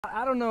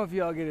I don't know if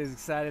y'all get as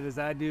excited as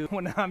I do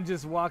when I'm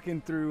just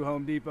walking through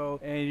Home Depot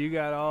and you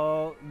got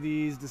all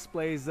these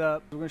displays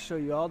up. We're gonna show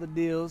you all the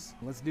deals.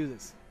 Let's do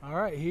this. All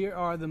right, here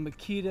are the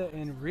Makita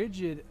and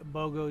Rigid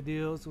BOGO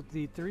deals with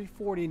the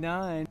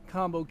 $349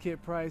 combo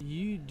kit price.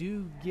 You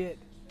do get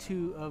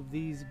 2 of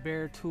these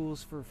bare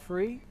tools for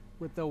free.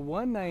 With the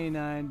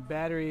 $199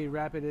 battery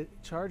rapid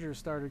charger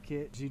starter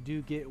kit, you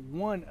do get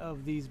 1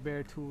 of these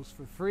bare tools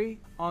for free.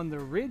 On the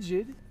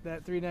Rigid,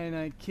 that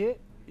 $399 kit,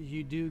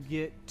 you do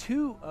get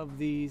 2 of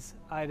these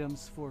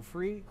items for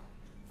free.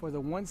 For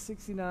the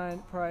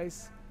 $169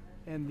 price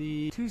and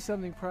the $2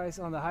 something price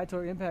on the high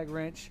torque impact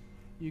wrench,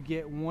 you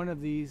get 1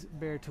 of these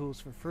bare tools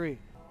for free.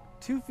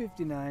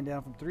 $259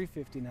 down from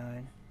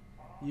 $359.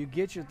 You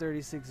get your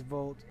 36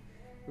 volt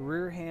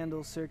rear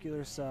handle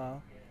circular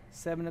saw,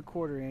 7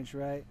 1/4 inch,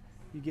 right?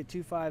 You get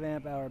 2 5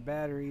 amp hour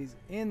batteries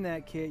in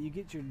that kit. You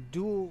get your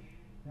dual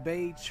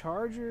bay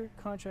charger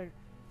contract,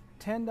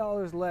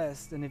 $10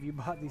 less than if you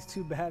bought these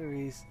 2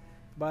 batteries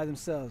by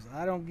themselves.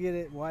 I don't get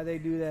it why they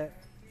do that,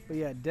 but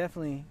yeah,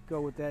 definitely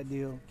go with that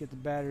deal. Get the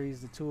batteries,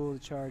 the tool, the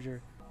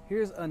charger.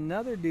 Here's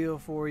another deal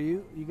for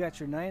you. You got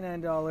your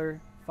 $99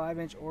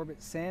 5-inch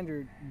orbit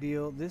sander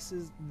deal. This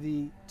is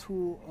the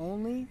tool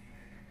only,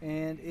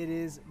 and it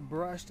is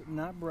brushed,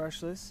 not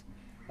brushless.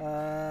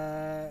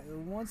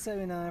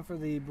 $179 for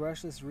the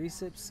brushless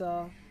recip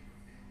saw.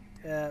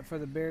 For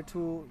the bare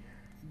tool,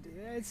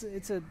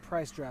 it's a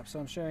price drop, so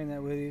I'm sharing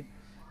that with you.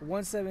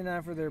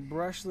 $179 for their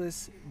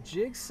brushless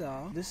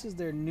jigsaw. This is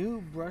their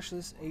new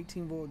brushless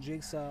 18 volt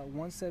jigsaw.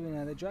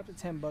 $179. They dropped it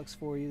 $10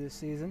 for you this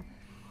season.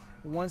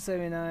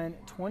 $179,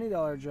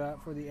 $20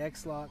 drop for the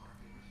X-Lock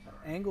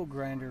angle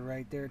grinder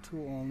right there,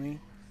 tool only.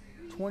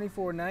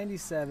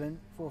 $24.97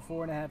 for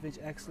 4.5 inch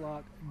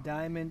X-Lock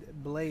diamond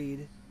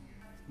blade.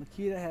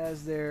 Makita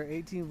has their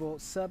 18 volt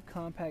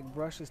subcompact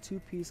brushless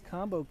 2-piece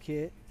combo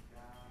kit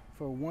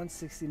for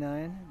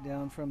 $169,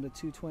 down from the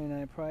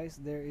 $229 price.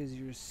 There is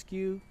your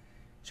SKU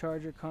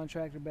charger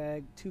contractor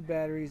bag. 2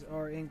 batteries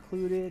are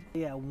included.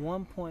 Yeah,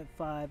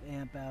 1.5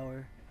 amp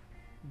hour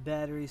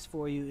batteries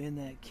for you in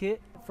that kit.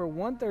 For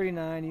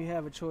 $139, you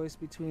have a choice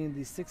between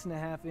the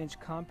 6.5 inch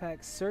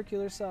compact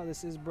circular saw.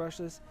 This is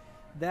brushless.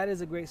 That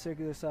is a great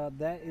circular saw.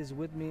 That is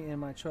with me in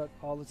my truck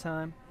all the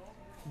time.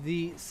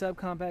 The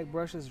subcompact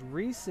brushless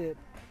recip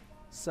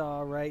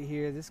saw right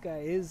here. This guy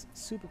is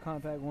super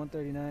compact,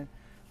 $139.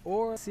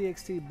 Or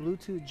CXT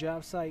Bluetooth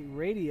job site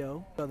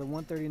radio. So the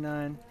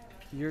 $139,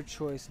 your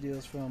choice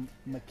deals from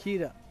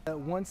Makita. At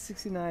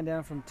 $169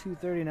 down from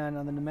 $239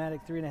 on the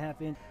pneumatic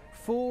 3.5 inch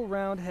full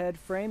round head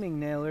framing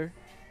nailer.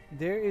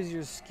 There is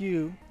your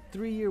SKU,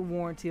 3-year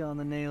warranty on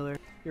the nailer.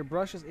 Your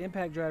brushless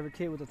impact driver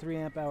kit with a 3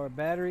 amp hour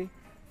battery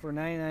for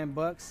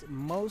 $99.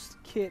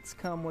 Most kits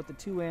come with the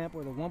 2 amp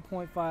or the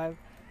 1.5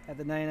 at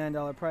the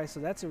 $99 price, so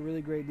that's a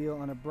really great deal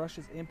on a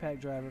brushless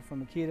impact driver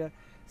from Makita.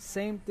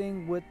 Same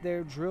thing with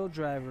their drill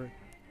driver,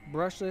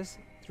 brushless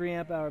 3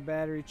 amp hour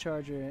battery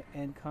charger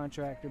and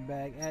contractor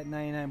bag at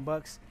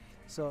 $99.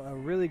 So a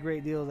really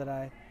great deal that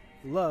I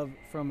love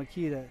from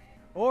Makita.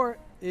 Or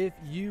if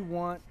you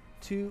want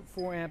 2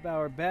 4 amp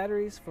hour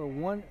batteries for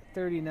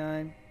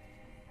 $139,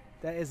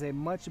 that is a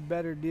much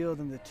better deal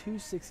than the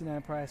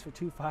 $269 price for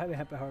 2 5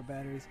 amp hour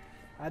batteries.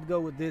 I'd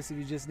go with this if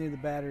you just need the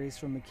batteries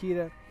from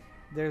Makita.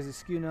 There's a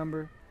SKU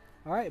number.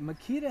 All right,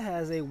 Makita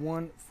has a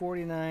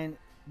 $149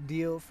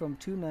 deal from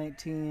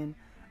 $219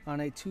 on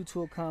a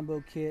 2-tool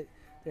combo kit.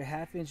 Their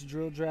 1/2 inch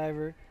drill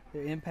driver,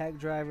 their impact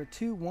driver,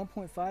 2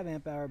 1.5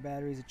 amp hour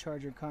batteries, a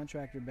charger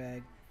contractor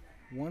bag,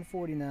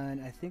 $149.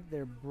 I think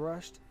they're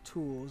brushed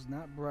tools,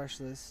 not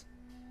brushless,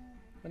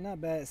 but not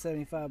bad at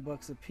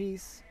 $75 a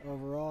piece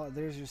overall.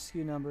 There's your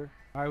SKU number.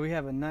 All right, we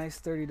have a nice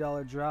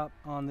 $30 drop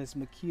on this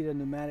Makita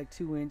pneumatic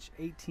 2-inch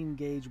 18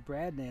 gauge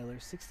brad nailer,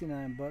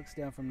 $69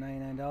 down from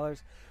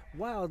 $99.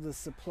 While the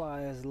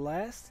supplies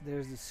last,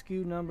 there's the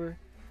SKU number.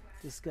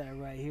 This guy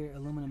right here,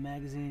 aluminum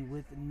magazine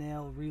with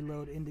nail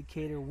reload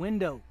indicator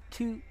window,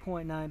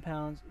 2.9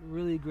 pounds,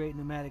 really great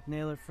pneumatic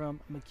nailer from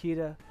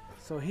Makita.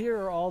 So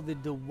here are all the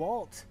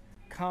DEWALT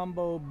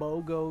combo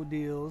BOGO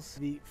deals.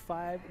 The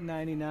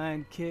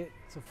 $599 kit,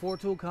 it's a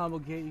 4-tool combo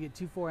kit. You get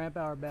 2 4 amp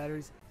hour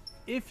batteries.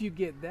 If you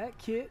get that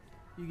kit,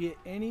 you get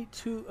any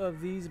 2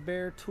 of these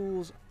bare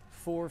tools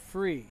for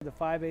free. The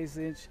 5/8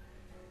 inch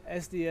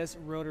SDS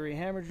rotary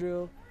hammer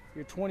drill,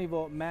 your 20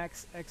 volt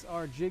max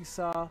XR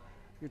jigsaw,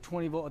 your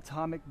 20 volt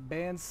atomic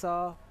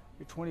bandsaw,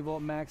 your 20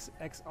 volt max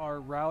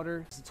XR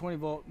router, it's a 20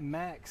 volt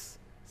max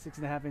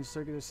 6.5 inch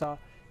circular saw,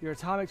 your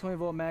atomic 20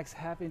 volt max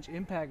 1/2 inch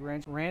impact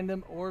wrench,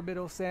 random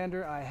orbital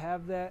sander, I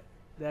have that.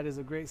 That is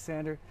a great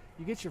sander.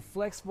 You get your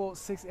FlexVolt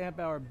 6 amp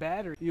hour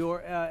battery,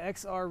 your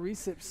XR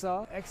recip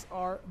saw,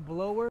 XR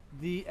blower,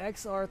 the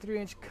XR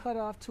 3-inch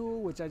cutoff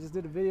tool, which I just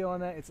did a video on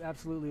that. It's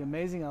absolutely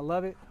amazing. I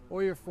love it.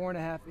 Or your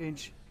 4.5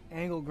 inch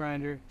angle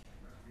grinder.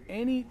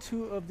 Any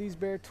 2 of these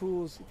bare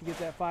tools, if you get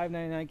that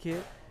 $599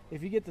 kit,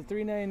 if you get the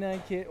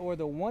 $399 kit or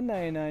the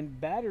 $199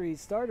 battery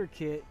starter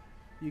kit,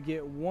 you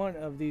get 1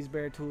 of these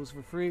bare tools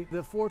for free.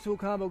 The 4-tool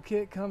combo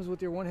kit comes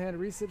with your 1-hand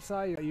recip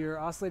saw, your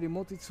oscillating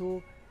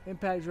multi-tool,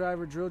 impact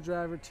driver, drill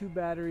driver, 2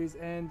 batteries,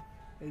 and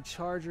a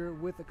charger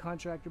with a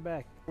contractor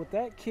bag. With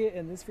that kit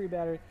and this free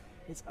battery,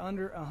 it's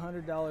under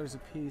 $100 a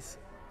piece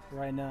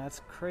right now.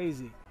 That's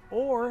crazy.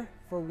 Or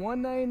for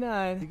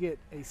 $199, you get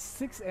a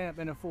 6 amp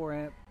and a 4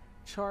 amp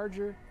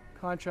charger,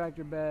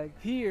 contractor bag.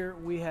 Here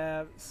we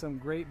have some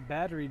great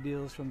battery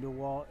deals from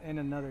DEWALT and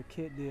another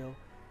kit deal.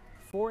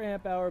 4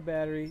 amp hour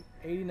battery,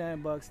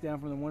 89 bucks, down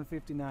from the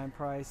 159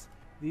 price.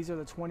 These are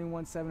the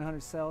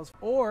 21700 cells.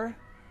 Or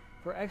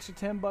for extra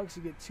 10 bucks,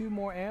 you get 2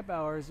 more amp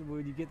hours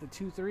where you get the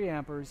 2 3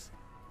 ampers.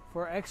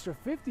 For extra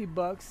 50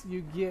 bucks,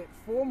 you get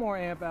 4 more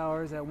amp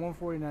hours at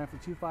 149 for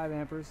 2 5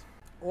 ampers.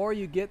 Or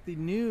you get the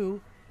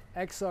new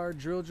XR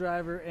drill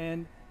driver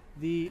and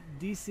the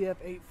DCF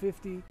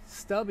 850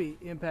 stubby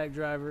impact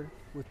driver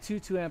with 2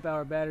 2 amp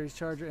hour batteries,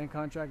 charger, and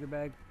contractor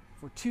bag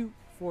for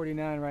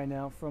 $249 right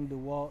now from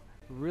DEWALT.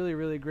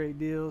 Really great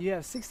deal. You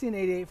have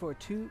 $16.88 for a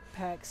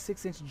 2-pack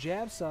 6-inch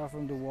jab saw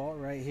from DEWALT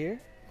right here.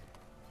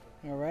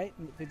 All right,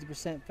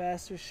 50%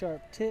 faster,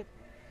 sharp tip,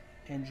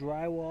 and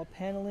drywall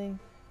paneling,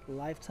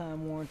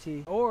 lifetime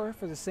warranty. Or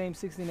for the same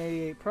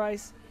 $16.88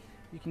 price,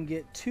 you can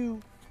get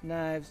 2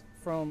 knives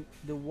from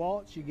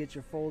DEWALT. You get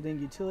your folding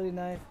utility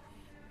knife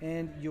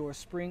and your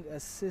spring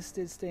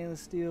assisted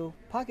stainless steel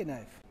pocket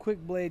knife. Quick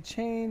blade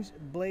change,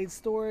 blade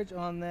storage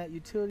on that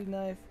utility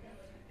knife,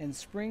 and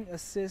spring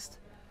assist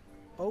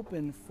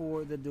open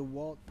for the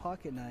DEWALT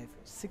pocket knife.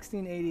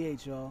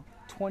 $16.88, y'all.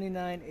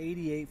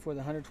 $29.88 for the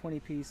 120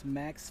 piece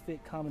max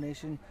fit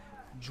combination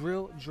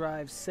drill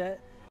drive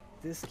set.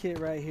 This kit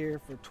right here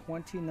for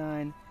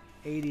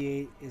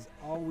 $29.88 is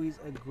always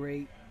a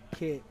great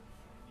kit.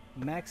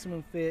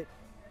 Maximum fit,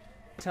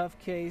 tough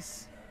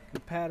case,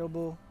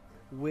 compatible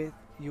with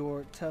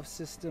your tough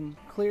system.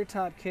 Clear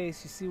top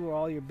case, you see where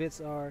all your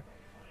bits are,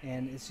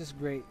 and it's just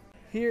great.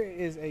 Here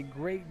is a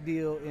great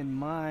deal in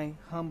my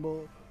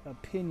humble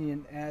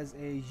opinion as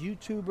a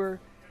YouTuber.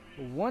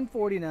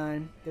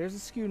 $149. There's a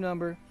SKU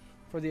number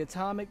for the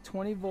Atomic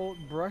 20-volt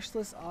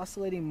brushless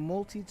oscillating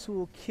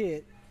multi-tool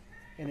kit,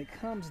 and it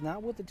comes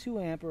not with the 2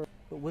 amp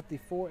but with the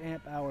 4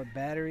 amp hour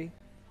battery.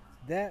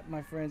 That,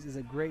 my friends, is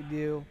a great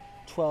deal.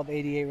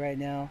 $12.88 right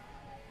now,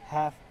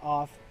 half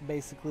off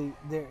basically.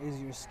 There is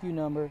your SKU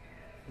number.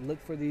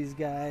 Look for these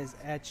guys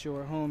at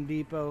your Home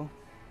Depot.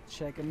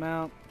 Check them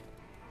out.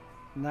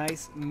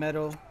 Nice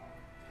metal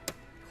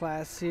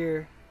class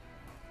here.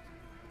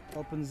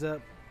 Opens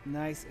up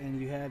nice,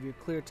 and you have your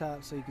clear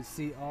top so you can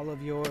see all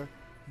of your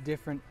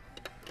different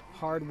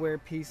hardware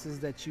pieces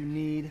that you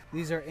need.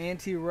 These are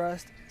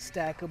anti-rust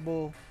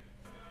stackable.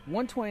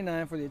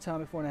 $129 for the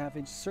Atomic 4.5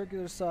 inch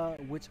circular saw,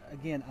 which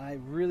again I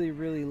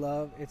really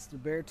love. It's the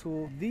bare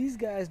tool. These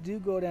guys do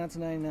go down to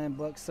 99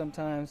 bucks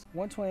sometimes.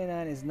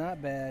 $129 is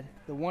not bad.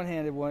 The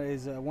one-handed one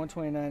is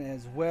 $129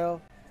 as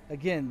well.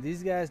 Again,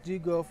 these guys do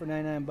go for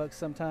 99 bucks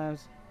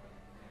sometimes.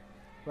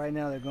 Right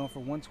now they're going for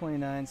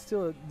 $129.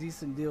 Still a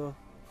decent deal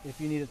if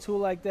you need a tool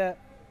like that.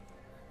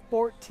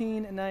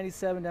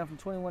 $14.97 down from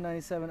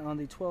 $21.97 on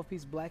the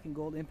 12-piece black and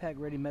gold impact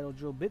ready metal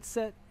drill bit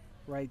set.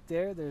 Right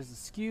there, there's the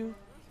SKU.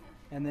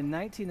 And then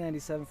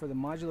 $19.97 for the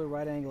modular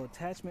right angle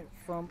attachment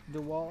from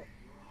DEWALT,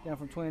 down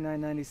from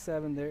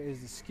 $29.97. There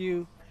is the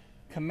SKU.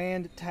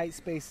 Command tight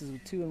spaces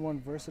with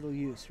 2-in-1 versatile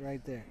use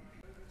right there.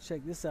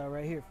 Check this out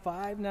right here.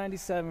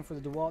 $5.97 for the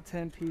DEWALT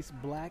 10-piece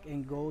black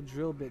and gold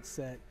drill bit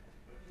set,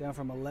 down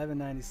from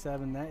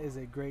 $11.97. That is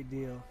a great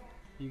deal.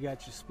 You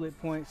got your split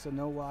point, so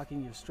no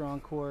walking, your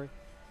strong core,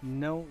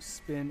 no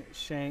spin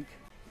shank.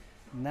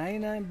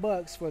 99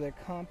 bucks for their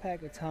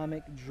compact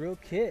atomic drill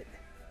kit.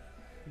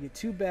 You get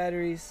 2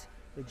 batteries,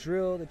 the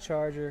drill, the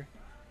charger,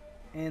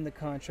 and the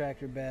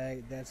contractor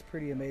bag. That's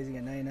pretty amazing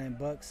at 99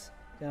 bucks,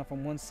 down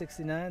from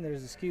 $169.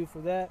 There's a SKU for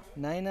that.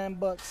 99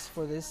 bucks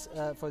for this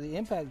for the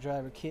impact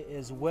driver kit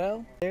as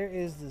well. There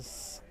is the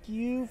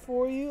SKU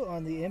for you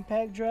on the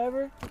impact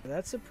driver.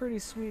 That's a pretty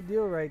sweet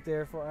deal right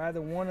there for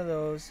either one of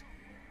those.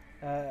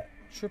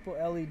 Triple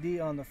LED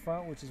on the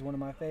front, which is one of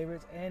my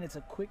favorites, and it's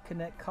a quick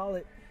connect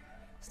collet.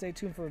 Stay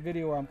tuned for a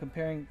video where I'm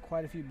comparing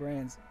quite a few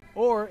brands.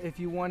 Or if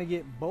you want to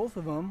get both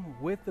of them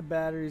with the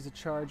batteries, the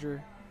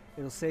charger,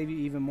 it'll save you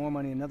even more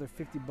money, another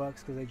 50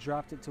 bucks, because they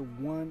dropped it to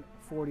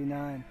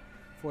 $149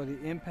 for the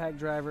impact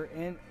driver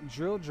and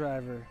drill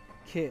driver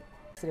kit.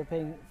 Instead of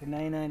paying for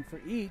 $99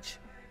 for each,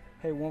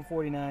 pay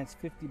 $149. It's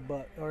 50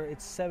 bucks, or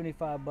it's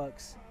 75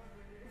 bucks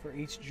for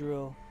each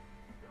drill.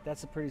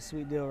 That's a pretty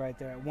sweet deal right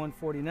there at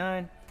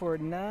 $149. For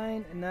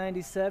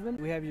 $9.97,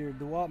 we have your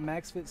DEWALT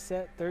Max Fit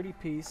set, 30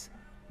 piece,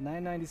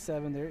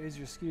 $9.97. There is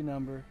your SKU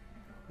number.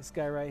 This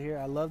guy right here,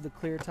 I love the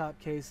clear top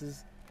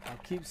cases. I'll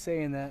keep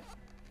saying that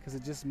because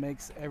it just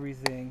makes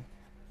everything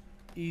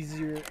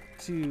easier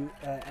to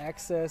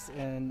access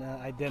and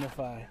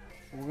identify.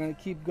 We're gonna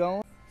keep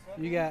going.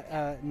 You got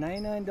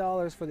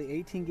 $99 for the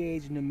 18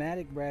 gauge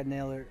pneumatic brad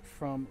nailer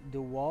from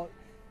DEWALT,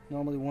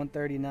 normally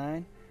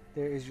 $139.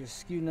 There is your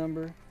SKU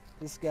number.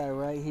 This guy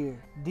right here,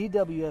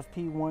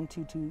 DWFP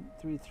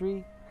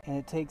 12233, and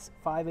it takes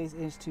 5/8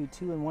 inch to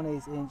 2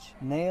 1/8 inch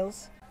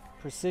nails,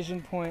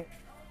 precision point,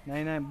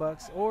 99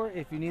 bucks. Or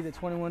if you need the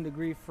 21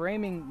 degree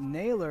framing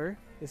nailer,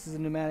 This is a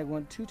pneumatic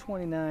one,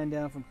 $229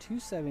 down from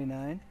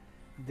 $279.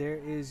 There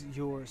is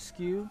your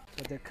SKU,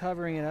 but they're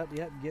covering it up.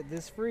 Yep, get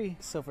this free.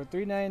 So for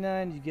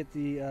 $399, you get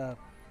the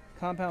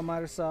compound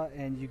miter saw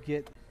and you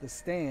get the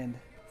stand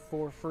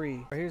for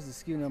free. Here's the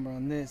SKU number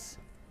on this.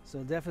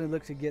 So definitely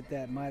look to get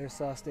that miter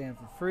saw stand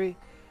for free.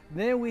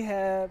 Then we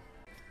have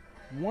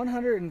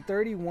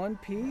 131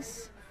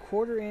 piece,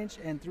 1/4 inch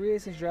and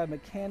 3/8 inch drive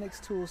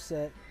mechanics tool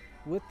set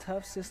with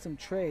tough system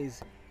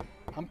trays.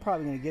 I'm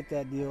probably gonna get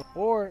that deal.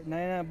 Or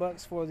 99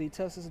 bucks for the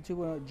Tough System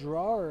 2.0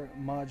 drawer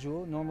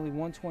module, normally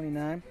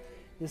 129.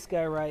 This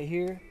guy right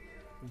here,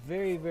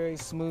 very, very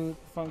smooth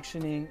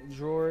functioning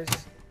drawers.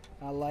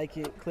 I like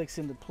it, clicks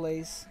into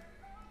place.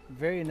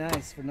 Very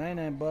nice for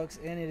 99 bucks,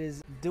 and it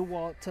is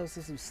DEWALT Tough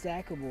System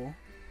stackable.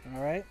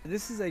 All right,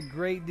 this is a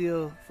great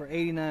deal for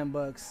 89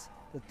 bucks.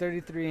 The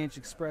 33-inch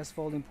express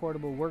folding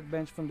portable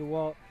workbench from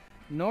DEWALT.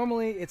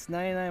 Normally it's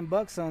 99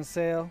 bucks on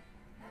sale,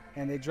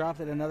 and they dropped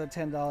it another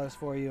 $10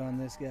 for you on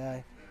this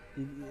guy.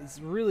 It's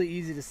really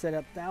easy to set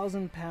up,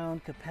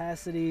 1,000-pound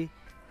capacity.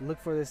 Look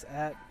for this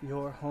at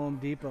your Home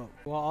Depot.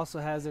 DEWALT also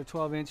has their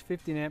 12-inch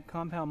 15-amp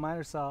compound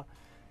miter saw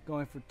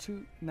going for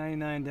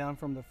 $299 down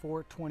from the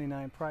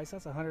 $429 price.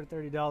 That's a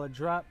 $130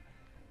 drop.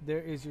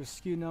 There is your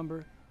SKU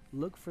number.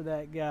 Look for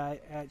that guy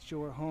at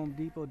your Home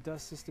Depot.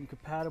 Dust system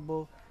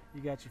compatible.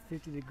 You got your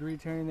 50-degree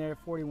turn there,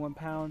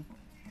 41-pound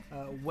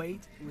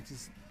weight, which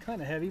is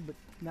kind of heavy, but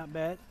not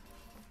bad.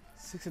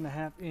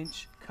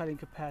 6.5-inch cutting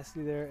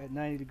capacity there at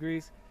 90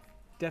 degrees.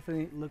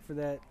 Definitely look for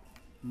that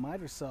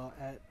miter saw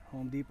at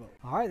Home Depot.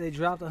 All right, they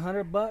dropped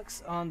 100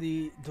 bucks on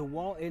the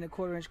DEWALT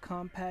 8.25 inch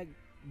compact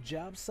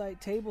job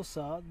site table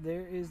saw.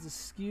 There is the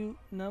SKU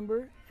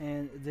number,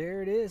 and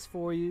there it is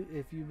for you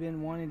if you've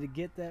been wanting to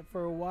get that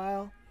for a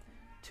while.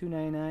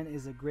 $299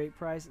 is a great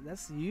price.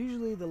 That's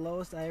usually the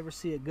lowest I ever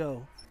see it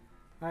go.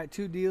 All right,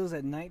 two deals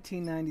at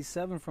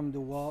 $19.97 from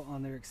DEWALT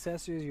on their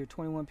accessories. Your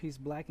 21-piece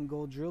black and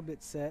gold drill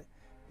bit set.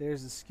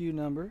 There's the SKU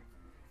number,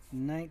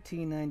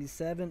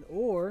 $19.97.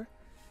 Or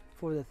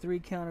for the 3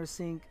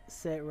 countersink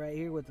set right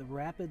here with the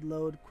rapid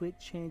load quick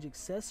change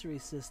accessory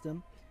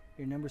system,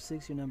 your number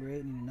 6, your number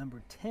 8, and your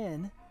number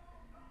 10.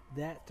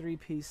 That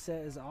 3-piece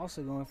set is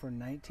also going for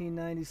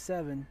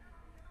 $19.97.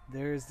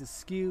 There's the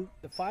SKU.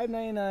 The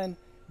 $5.99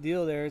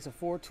 deal there is a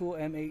 4-tool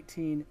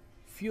M18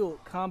 fuel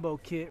combo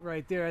kit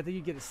right there. I think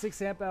you get a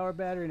 6-amp-hour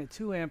battery and a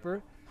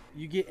 2-amper.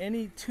 You get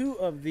any 2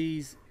 of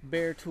these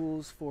bare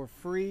tools for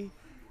free.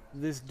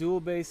 This dual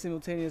base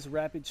simultaneous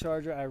rapid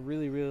charger, I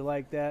really, really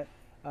like that.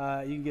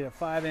 You can get a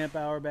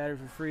 5-amp-hour battery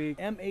for free.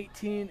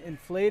 M18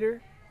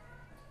 inflator,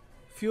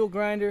 fuel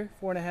grinder,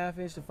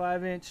 4.5-inch to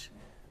 5-inch,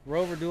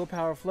 Rover dual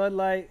power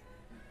floodlight,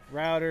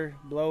 router,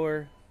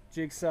 blower,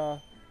 jigsaw,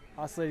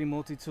 oscillating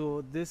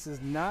multi-tool. This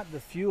is not the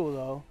fuel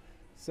though.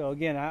 So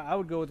again, I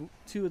would go with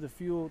 2 of the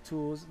fuel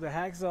tools. The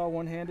hacksaw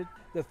one-handed.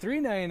 The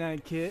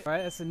 $3.99 kit,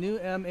 right? That's the new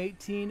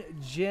M18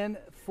 Gen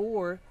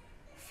 4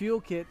 fuel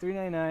kit,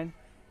 $3.99.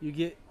 You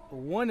get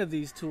 1 of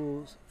these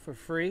tools for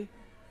free,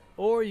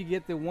 or you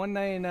get the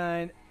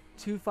 $1.99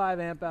 2.5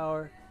 amp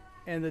hour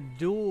and the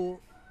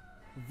dual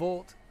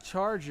volt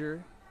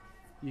charger.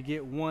 You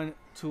get 1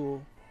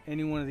 tool,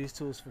 any one of these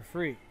tools for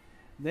free.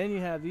 Then you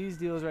have these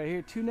deals right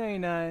here,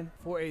 $2.99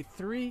 for a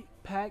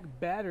 3-pack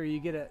battery. You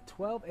get a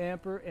 12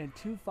 ampere and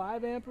 2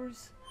 5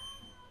 amperes.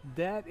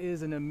 That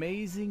is an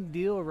amazing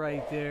deal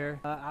right there.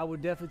 I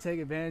would definitely take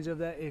advantage of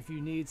that if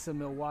you need some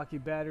Milwaukee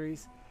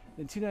batteries.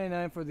 Then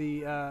 $2.99 for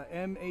the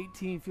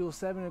M18 Fuel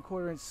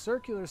 7.25 inch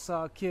circular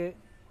saw kit.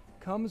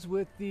 Comes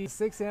with the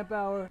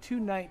 6-amp-hour,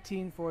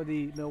 $2.19 for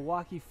the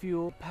Milwaukee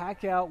Fuel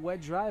pack out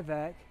wet dry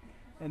vac,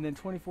 and then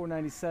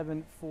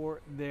 $24.97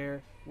 for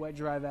their wet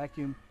dry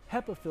vacuum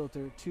HEPA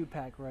filter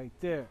 2-pack right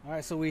there. All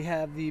right, so we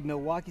have the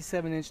Milwaukee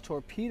 7-inch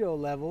torpedo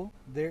level.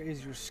 There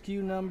is your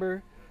SKU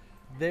number.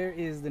 There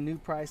is the new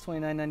price,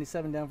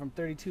 $29.97 down from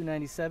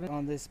 $32.97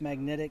 on this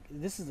magnetic.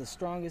 This is the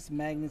strongest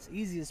magnets,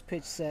 easiest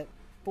pitch set.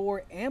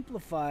 4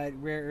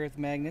 amplified rare earth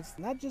magnets,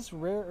 not just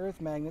rare earth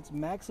magnets,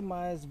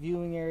 maximized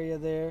viewing area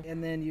there,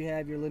 and then you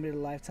have your limited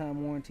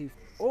lifetime warranty.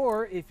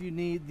 Or if you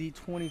need the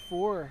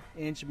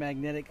 24-inch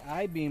magnetic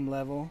I-beam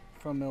level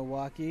from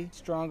Milwaukee,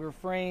 stronger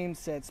frame,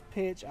 sets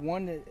pitch,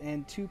 1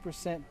 and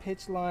 2%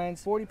 pitch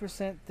lines,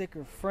 40%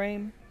 thicker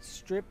frame,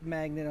 strip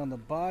magnet on the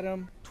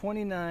bottom,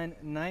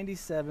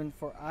 $29.97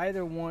 for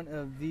either one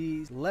of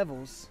these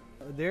levels.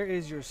 There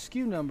is your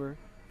SKU number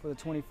for the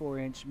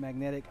 24-inch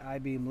magnetic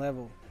I-beam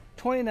level.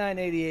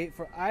 $29.88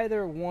 for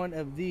either one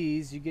of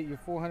these. You get your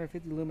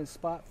 450 lumen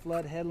spot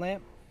flood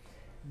headlamp.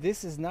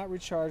 This is not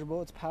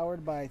rechargeable. It's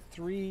powered by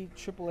 3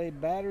 AAA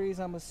batteries,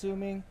 I'm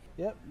assuming.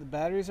 Yep, the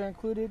batteries are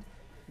included.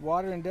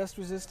 Water and dust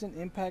resistant,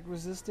 impact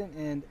resistant,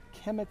 and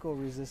chemical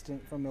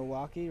resistant from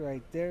Milwaukee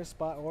right there,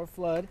 spot or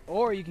flood.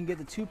 Or you can get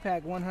the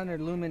 2-pack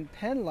 100 lumen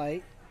pen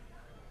light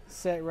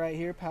set right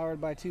here,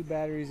 powered by 2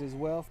 batteries as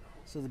well.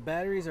 So the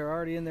batteries are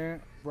already in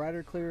there.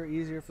 Brighter, clearer,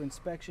 easier for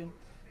inspection.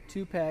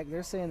 2-pack,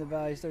 they're saying the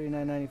value is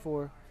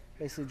 $39.94.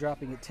 basically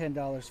dropping it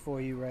 $10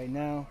 for you right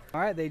now.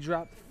 All right, they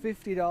dropped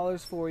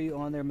 $50 for you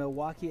on their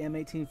Milwaukee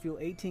M18 Fuel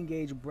 18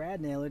 gauge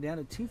brad nailer down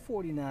to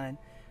 $249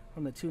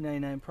 from the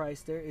 $299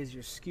 price. There is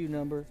your SKU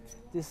number.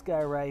 This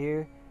guy right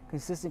here,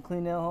 consistent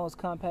clean nail holes,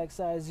 compact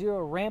size,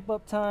 0 ramp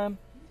up time,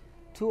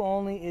 tool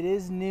only. It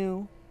is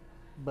new,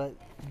 but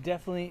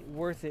definitely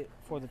worth it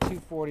for the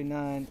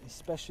 $249,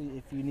 especially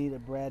if you need a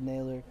brad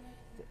nailer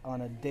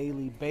on a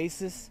daily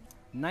basis.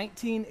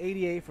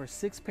 $19.88 for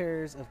 6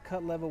 pairs of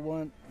cut level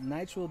 1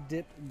 nitrile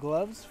dipped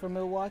gloves from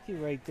Milwaukee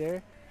right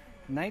there.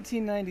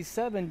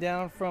 $19.97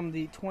 down from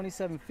the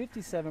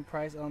 $27.57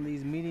 price on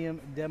these medium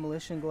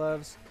demolition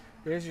gloves.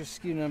 There's your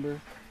SKU number.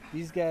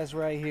 These guys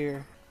right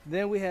here.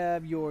 Then we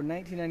have your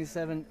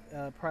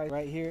 $19.97 price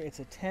right here. It's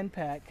a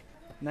 10-pack.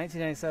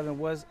 $19.97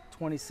 was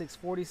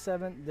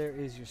 $26.47. There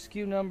is your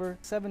SKU number.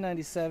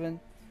 $7.97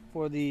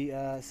 for the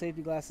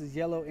safety glasses,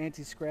 yellow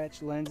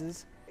anti-scratch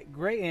lenses,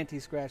 gray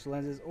anti-scratch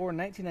lenses, or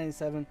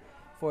 $19.97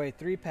 for a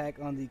 3-pack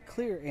on the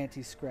clear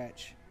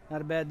anti-scratch.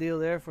 Not a bad deal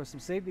there for some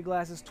safety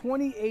glasses.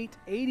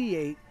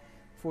 $28.88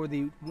 for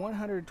the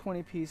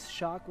 120-piece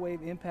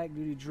Shockwave impact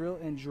duty drill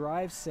and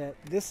drive set.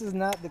 This is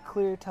not the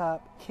clear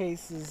top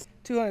cases.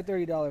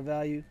 $230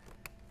 value,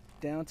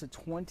 down to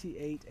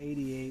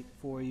 $28.88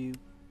 for you.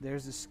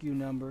 There's the SKU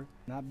number.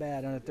 Not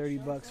bad, under 30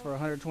 bucks for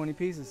 120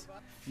 pieces.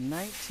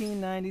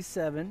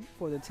 $19.97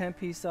 for the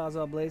 10-piece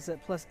Sawzall blade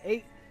set plus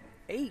 8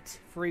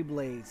 free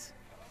blades.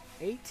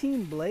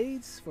 18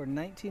 blades for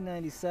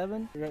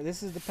 $19.97.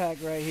 This is the pack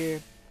right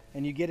here,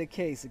 and you get a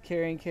case, a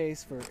carrying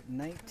case for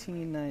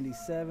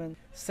 $19.97.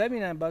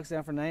 79 bucks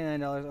down for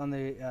 $99 on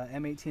the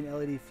M18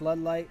 LED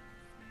floodlight.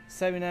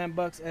 79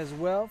 bucks as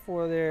well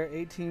for their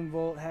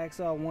 18-volt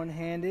hacksaw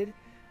one-handed.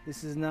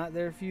 This is not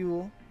their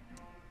fuel,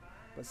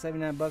 but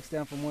 79 bucks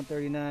down from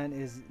 $139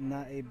 is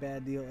not a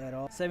bad deal at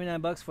all. 79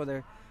 bucks for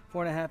their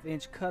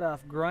 4.5-inch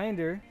cutoff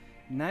grinder.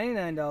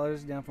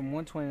 $99 down from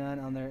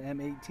 $129 on their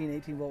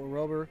M18 18-volt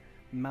Rover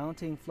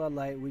mounting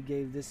floodlight. We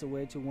gave this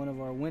away to one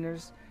of our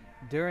winners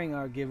during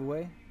our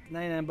giveaway.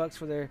 99 bucks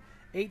for their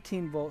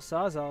 18-volt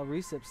Sawzall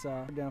recip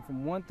saw, down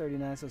from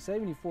 $139, so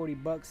saving you 40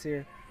 bucks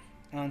here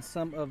on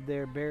some of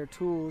their bare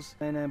tools.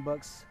 99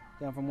 bucks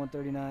down from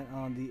 $139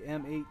 on the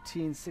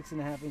M18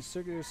 6.5-inch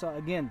circular saw.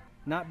 Again,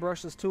 not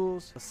brushless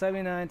tools.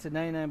 79 to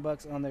 99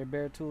 bucks on their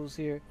bare tools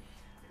here,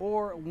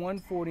 or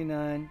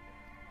 $149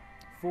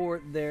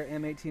 for their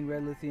M18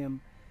 Red Lithium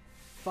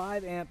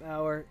 5 amp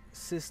hour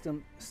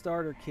system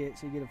starter kit.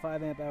 So you get a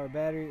 5 amp hour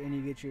battery and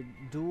you get your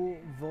dual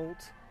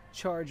volt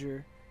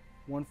charger.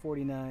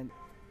 $149.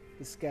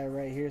 This guy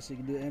right here, so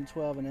you can do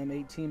M12 and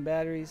M18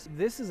 batteries.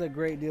 This is a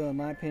great deal in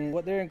my opinion.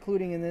 What they're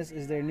including in this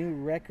is their new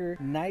Wrecker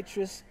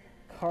nitrous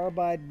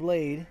carbide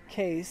blade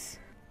case,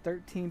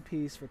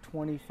 13-piece for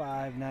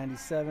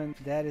 $25.97.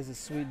 That is a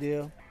sweet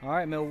deal. All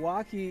right,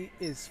 Milwaukee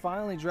is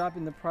finally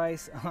dropping the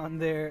price on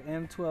their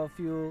M12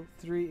 Fuel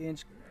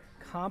 3-inch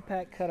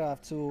compact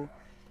cutoff tool.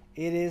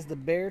 It is the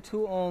bare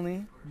tool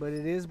only, but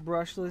it is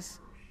brushless.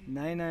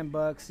 99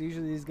 bucks.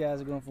 Usually these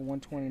guys are going for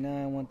 $129,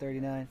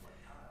 $139.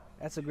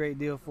 That's a great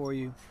deal for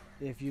you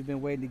if you've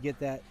been waiting to get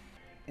that.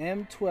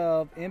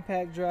 M12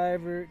 impact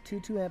driver,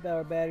 2 amp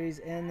hour batteries,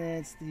 and then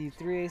it's the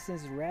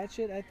 3/8"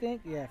 ratchet, I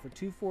think. Yeah, for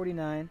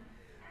 $249.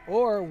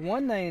 Or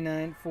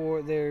 $199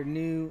 for their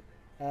new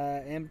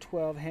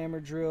M12 hammer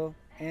drill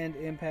and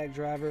impact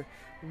driver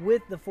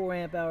with the 4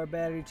 amp hour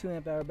battery, 2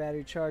 amp hour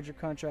battery, charger,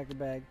 contractor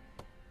bag,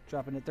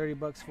 dropping at 30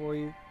 bucks for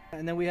you.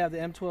 And then we have the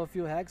M12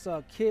 Fuel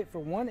hacksaw kit for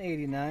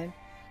 $189,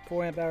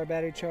 4 amp hour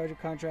battery, charger,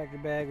 contractor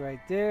bag right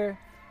there.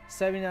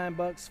 79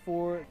 bucks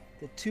for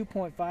the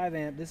 2.5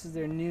 amp. This is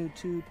their new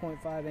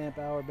 2.5 amp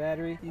hour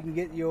battery. You can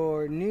get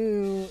your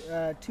new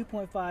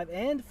 2.5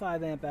 and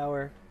 5 amp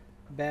hour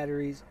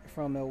batteries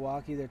from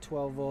Milwaukee. They're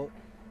 12 volt,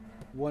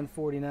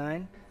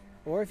 $149.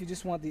 Or if you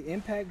just want the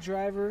impact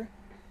driver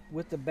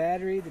with the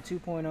battery, the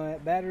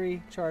 2.0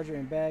 battery, charger,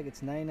 and bag,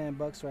 it's 99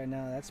 bucks right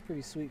now. That's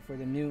pretty sweet for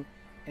the new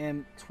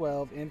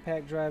M12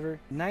 impact driver.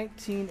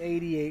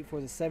 $19.88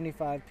 for the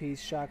 75-piece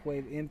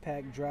Shockwave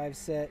impact drive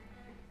set.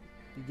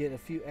 You get a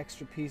few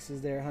extra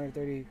pieces there,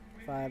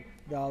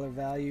 $135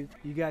 value.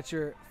 You got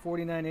your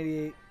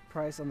 $49.88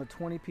 price on the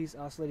 20-piece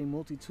oscillating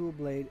multi-tool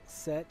blade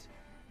set.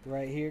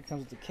 Right here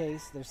comes with the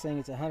case. They're saying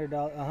it's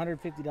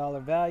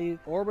 $150 value.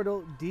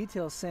 Orbital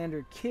detail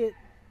sander kit.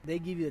 They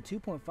give you a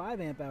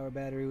 2.5 amp hour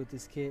battery with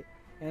this kit,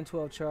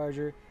 N12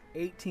 charger,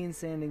 18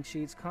 sanding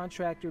sheets,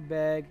 contractor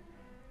bag.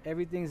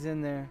 Everything's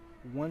in there.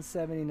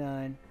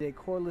 $179. A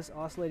cordless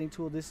oscillating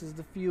tool. This is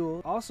the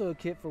fuel. Also a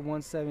kit for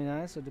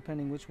 $179. So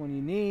depending which one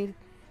you need.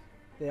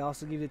 They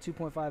also give you a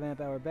 2.5 amp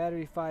hour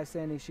battery, 5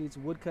 sanding sheets,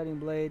 wood cutting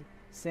blade,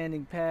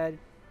 sanding pad,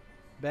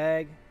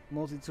 bag,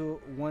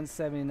 multi-tool,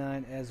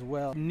 $179 as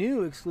well.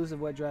 New exclusive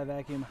wet dry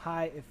vacuum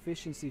high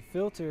efficiency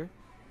filter.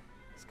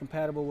 It's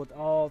compatible with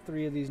all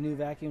 3 of these new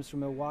vacuums from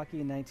Milwaukee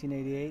in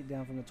 1988,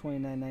 down from the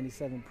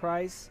 $29.97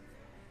 price.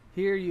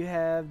 Here you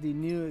have the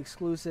new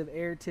exclusive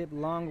air tip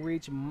long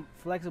reach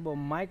flexible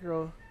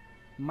micro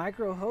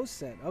hose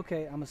set.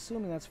 Okay, I'm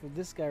assuming that's for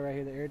this guy right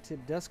here, the air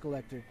tip dust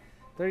collector.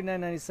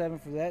 $39.97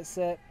 for that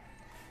set.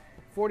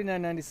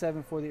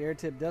 $49.97 for the air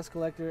tip dust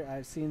collector.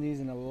 I've seen these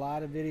in a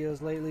lot of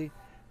videos lately,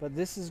 but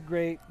this is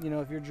great, you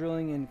know, if you're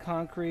drilling in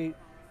concrete,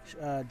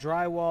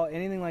 drywall,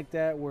 anything like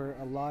that where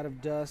a lot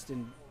of dust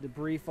and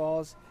debris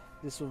falls.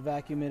 This will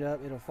vacuum it up.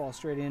 It'll fall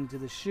straight into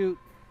the chute,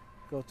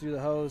 go through the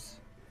hose,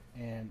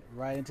 and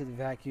right into the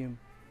vacuum.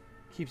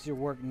 Keeps your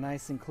work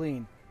nice and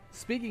clean.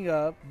 Speaking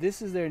of,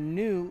 this is their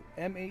new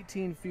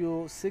M18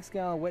 Fuel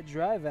 6-gallon wet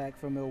dry vac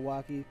from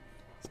Milwaukee.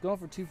 It's going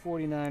for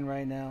 $249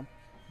 right now.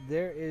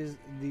 There is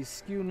the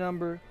SKU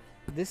number.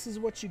 This is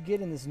what you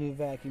get in this new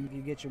vacuum.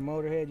 You get your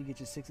motor head, you get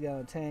your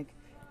 6-gallon tank,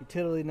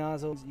 utility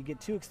nozzles, you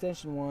get 2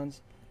 extension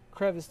ones,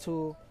 crevice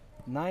tool,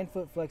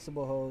 9-foot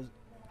flexible hose,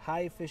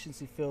 high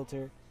efficiency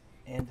filter,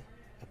 and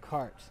a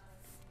cart.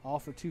 All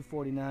for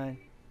 $249.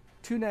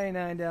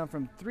 $299 down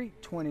from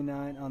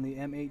 $329 on the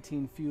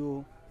M18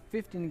 Fuel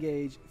 15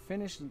 gauge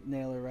finished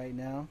nailer right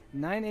now.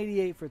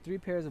 $988 for 3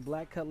 pairs of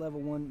black cut level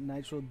 1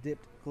 nitro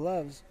dipped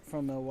gloves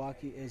from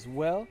Milwaukee as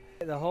well.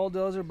 The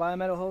Bulldozer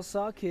bimetal hose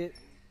saw kit,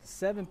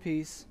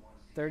 7-piece,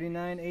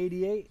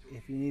 $39.88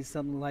 if you need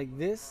something like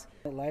this.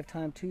 A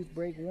lifetime tooth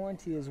break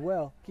warranty as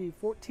well.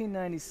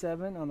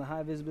 $14.97 on the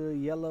high visibility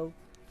yellow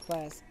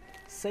class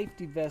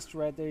safety vest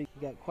right there. You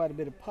got quite a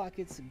bit of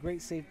pockets. A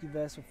great safety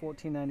vest for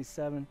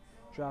 $14.97,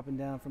 dropping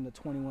down from the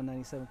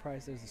 $21.97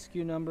 price. There's the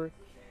SKU number.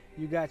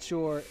 You got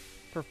your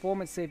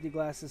performance safety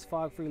glasses,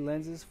 fog-free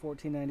lenses,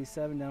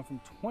 $14.97 down from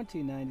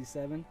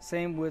 $20.97.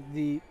 Same with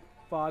the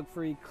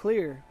fog-free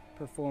clear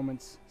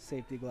performance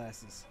safety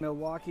glasses.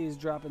 Milwaukee is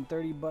dropping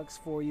 $30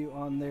 for you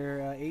on their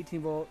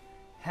 18-volt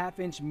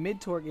half-inch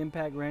mid-torque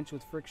impact wrench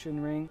with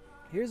friction ring.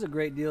 Here's a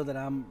great deal that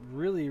I'm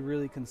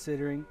really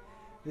considering.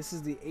 This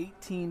is the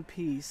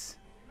 18-piece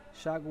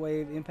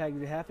Shockwave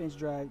impact half-inch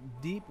drive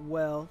deep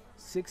well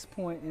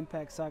 6-point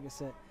impact socket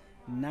set.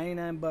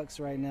 $99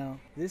 right now.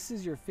 This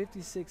is your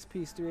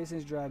 56-piece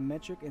 3/8" drive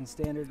metric and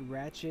standard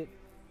ratchet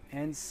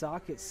and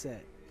socket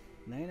set.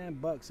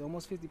 $99,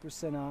 almost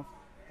 50% off.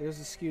 There's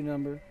the SKU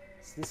number.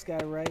 It's this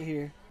guy right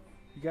here.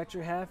 You got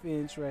your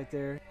half-inch right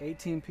there,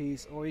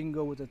 18-piece, or you can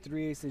go with a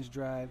 3/8"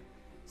 drive,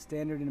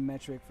 standard and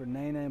metric for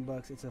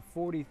 $99. It's a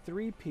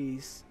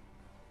 43-piece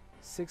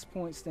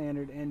 6-point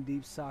standard and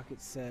deep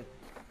socket set.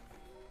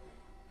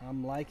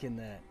 I'm liking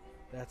that.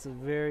 That's a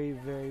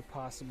very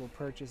possible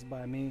purchase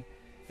by me.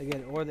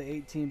 Again, or the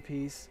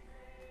 18-piece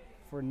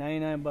for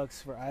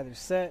 $99 for either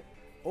set,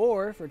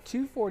 or for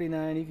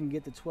 $249 you can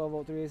get the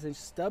 12-volt 3/8"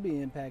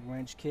 stubby impact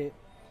wrench kit.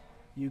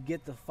 You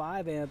get the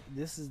 5-amp.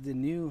 This is the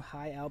new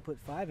high output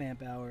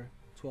 5-amp hour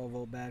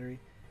 12-volt battery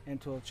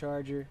and 12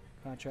 charger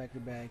contractor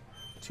bag.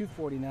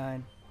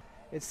 $249.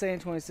 It's saying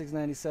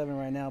 $26.97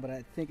 right now, but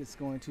I think it's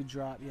going to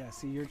drop. Yeah,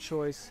 see, your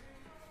choice.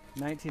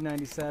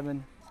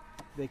 $19.97.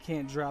 They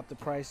can't drop the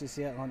price just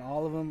yet on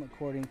all of them,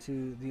 according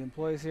to the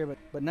employees here.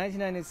 But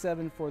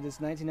 $19.97 for this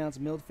 19-ounce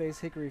milled face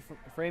hickory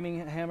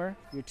framing hammer,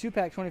 your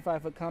 2-pack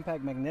 25-foot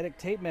compact magnetic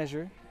tape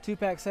measure,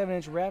 2-pack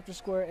 7-inch rafter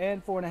square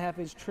and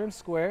 4.5-inch trim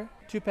square,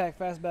 2-pack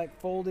fastback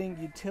folding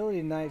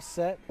utility knife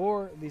set,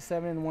 or the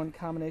 7-in-1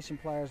 combination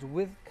pliers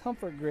with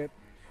comfort grip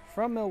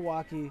from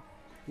Milwaukee.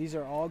 These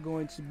are all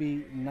going to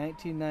be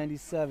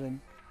 $19.97.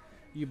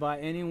 You buy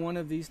any one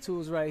of these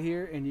tools right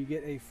here and you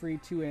get a free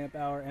 2-amp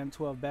hour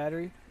M12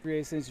 battery,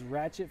 3/8"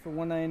 ratchet for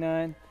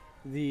 $199,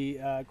 the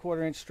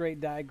 1/4-inch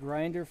straight die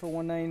grinder for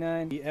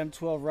 $199, the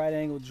M12 right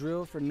angle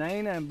drill for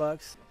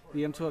 $99,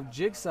 the M12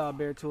 jigsaw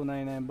bare tool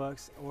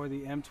 $99, or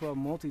the M12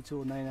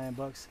 multi-tool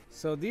 $99.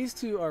 So these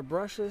two are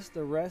brushless,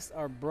 the rest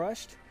are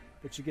brushed,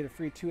 but you get a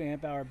free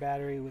 2-amp hour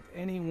battery with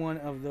any one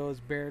of those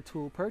bare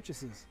tool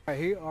purchases. All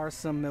right, here are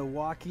some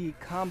Milwaukee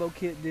combo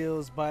kit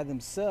deals by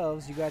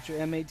themselves. You got your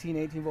M18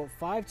 18-volt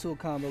 5-tool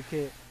combo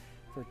kit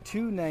for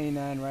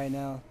 $299 right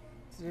now.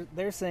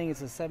 They're saying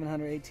it's a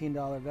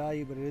 $718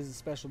 value, but it is a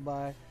special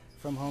buy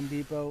from Home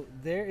Depot.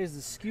 There is the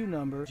SKU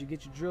number. You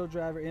get your drill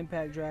driver,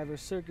 impact driver,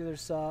 circular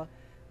saw,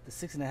 the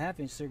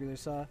 6.5-inch circular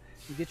saw.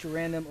 You get your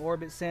random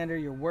orbit sander,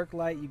 your work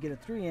light. You get a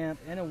 3-amp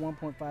and a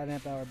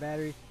 1.5-amp hour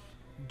battery,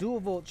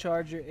 dual volt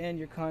charger, and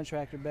your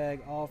contractor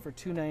bag, all for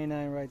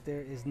 $299 right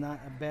there. Is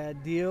not a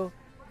bad deal.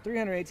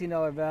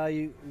 $318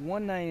 value,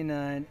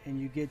 $199,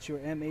 and you get your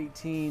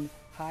M18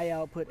 high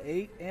output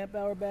 8-amp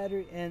hour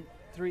battery and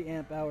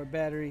 3-amp hour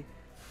battery,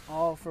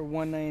 all for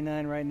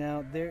 $199 right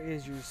now. There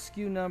is your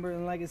SKU number,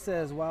 and like it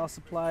says, while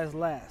supplies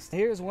last.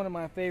 Here's one of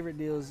my favorite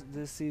deals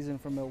this season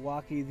from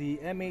Milwaukee, the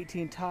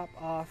M18 top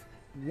off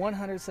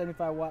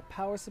 175 watt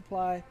power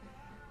supply.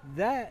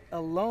 That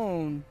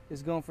alone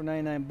is going for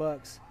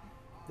 $99.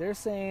 They're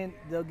saying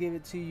they'll give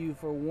it to you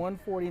for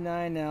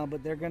 $149 now,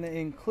 but they're going to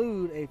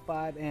include a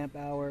 5-amp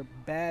hour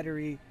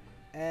battery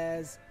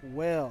as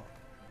well.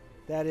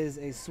 That is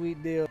a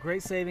sweet deal.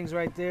 Great savings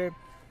right there.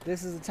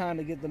 This is the time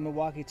to get the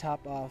Milwaukee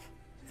top off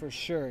for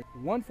sure.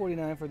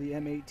 $149 for the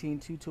M18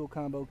 2-tool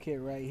combo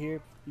kit right here.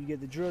 You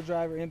get the drill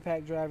driver,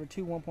 impact driver,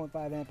 2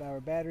 1.5-amp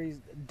hour batteries,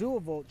 dual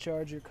volt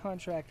charger,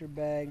 contractor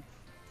bag,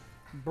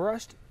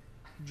 brushed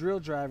drill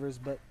drivers,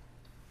 but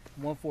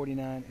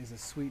 $149 is a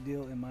sweet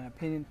deal in my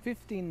opinion.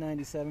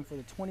 $15.97 for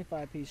the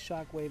 25-piece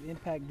Shockwave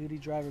impact duty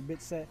driver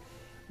bit set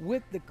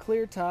with the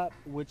clear top,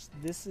 which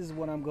this is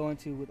what I'm going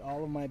to with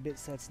all of my bit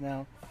sets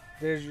now.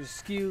 There's your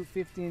SKU.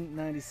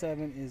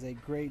 $15.97 is a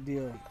great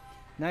deal.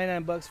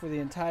 99 bucks for the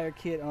entire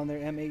kit on their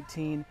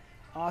M18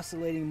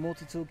 oscillating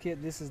multi-tool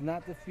kit. This is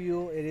not the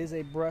fuel, it is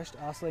a brushed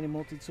oscillating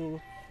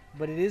multi-tool,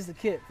 but it is the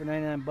kit for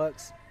 99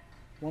 bucks.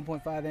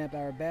 1.5 amp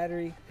hour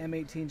battery,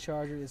 M18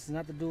 charger. This is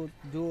not the dual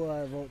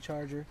volt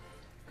charger.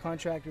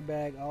 Contractor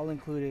bag, all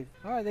included.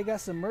 All right, they got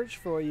some merch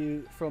for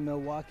you from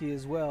Milwaukee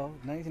as well.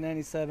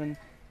 $19.97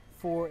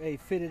 for a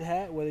fitted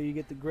hat, whether you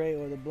get the gray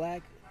or the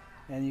black,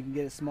 and you can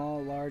get a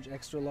small, large,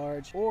 extra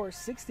large, or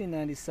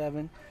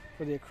 $16.97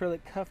 for the acrylic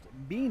cuffed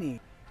beanie.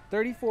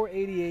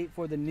 $34.88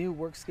 for the new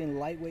Workskin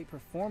lightweight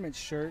performance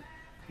shirt.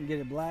 You can get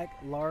it black,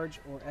 large,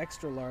 or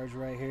extra large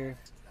right here.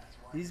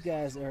 These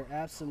guys are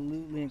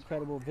absolutely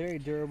incredible, very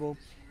durable.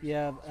 You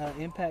have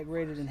impact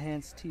rated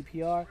enhanced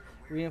TPR,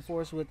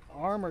 reinforced with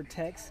armor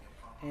text,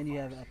 and you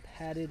have a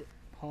padded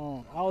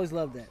palm. I always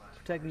love that,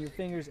 protecting your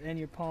fingers and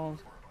your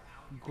palms.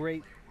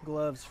 Great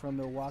gloves from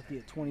Milwaukee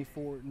at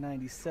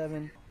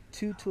 $24.97.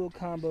 2-tool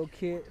combo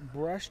kit,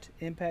 brushed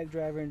impact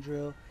driver and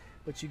drill,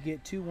 but you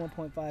get two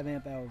 1.5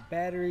 amp hour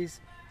batteries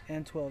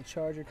and 12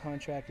 charger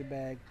contractor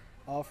bag,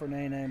 all for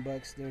 99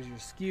 bucks. There's your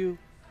SKU.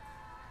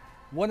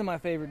 One of my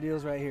favorite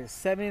deals right here,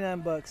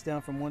 79 bucks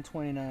down from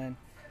 129.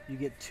 You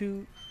get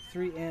two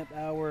 3 amp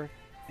hour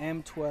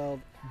M12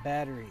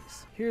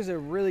 batteries. Here's a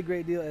really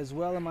great deal as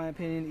well, in my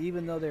opinion.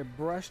 Even though they're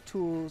brushed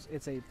tools,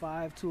 it's a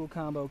 5-tool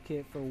combo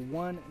kit for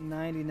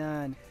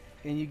 $199,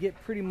 and you get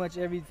pretty much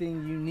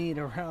everything you need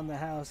around the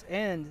house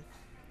and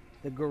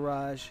the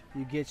garage.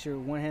 You get your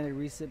one-handed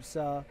recip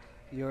saw,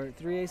 your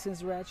 3/8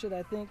 inch ratchet,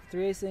 I think,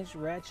 3/8 inch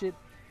ratchet,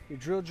 your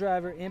drill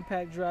driver,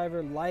 impact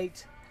driver,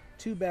 light,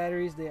 2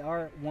 batteries. They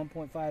are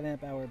 1.5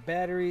 amp hour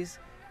batteries,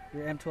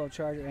 your M12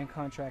 charger, and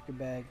contractor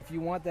bag. If you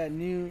want that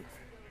new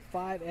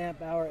 5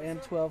 amp hour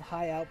M12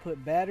 high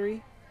output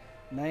battery,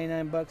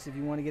 99 bucks if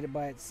you want to get it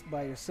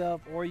by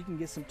yourself, or you can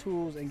get some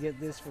tools and get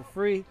this for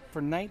free.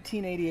 For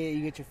 $19.88,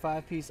 you get your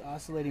 5-piece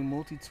oscillating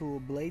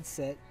multi-tool blade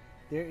set.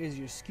 There is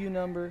your SKU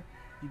number.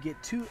 You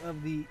get 2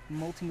 of the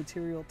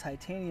multi-material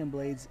titanium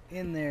blades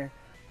in there.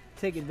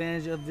 Take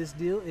advantage of this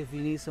deal if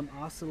you need some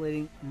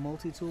oscillating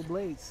multi-tool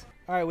blades.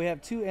 All right, we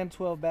have 2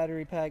 M12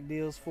 battery pack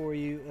deals for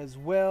you as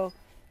well.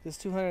 This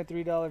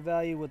 $203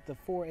 value with the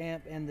 4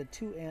 amp and the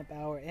 2 amp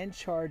hour and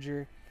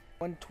charger,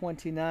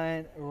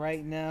 $129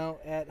 right now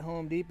at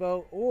Home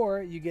Depot,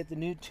 or you get the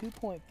new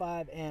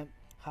 2.5 amp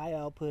high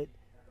output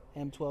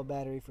M12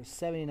 battery for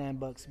 79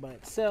 bucks by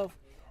itself.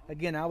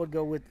 Again, I would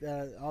go with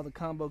all the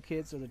combo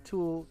kits or the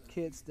tool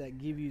kits that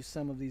give you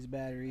some of these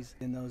batteries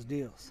in those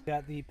deals.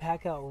 Got the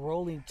pack out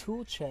rolling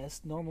tool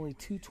chest, normally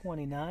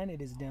 $229.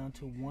 It is down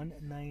to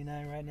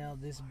 $199 right now.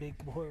 This big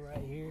boy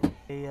right here.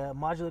 A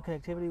modular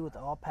connectivity with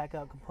all pack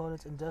out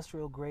components,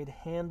 industrial grade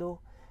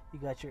handle. You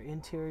got your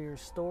interior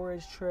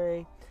storage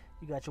tray.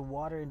 You got your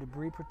water and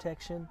debris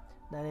protection,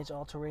 9-inch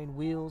all-terrain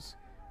wheels,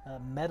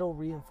 metal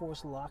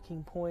reinforced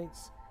locking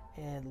points,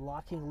 and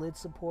locking lid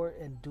support,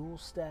 and dual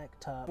stack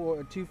top.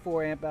 For a 2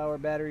 4 amp hour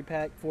battery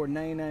pack for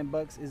 99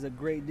 bucks is a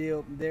great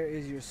deal. There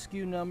is your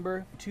SKU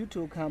number.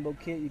 2-tool combo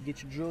kit. You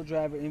get your drill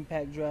driver,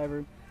 impact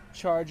driver,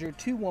 charger,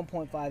 2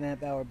 1.5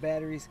 amp hour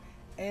batteries,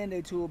 and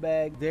a tool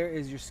bag. There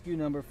is your SKU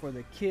number for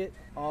the kit,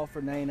 all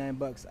for 99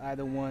 bucks.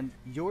 Either one,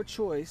 your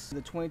choice.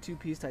 The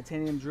 22-piece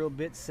titanium drill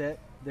bit set.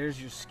 There's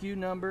your SKU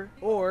number,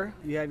 or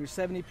you have your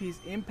 70-piece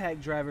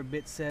impact driver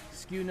bit set.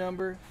 SKU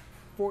number,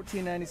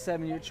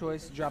 $14.97, your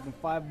choice, dropping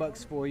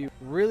 $5 for you.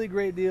 Really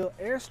great deal.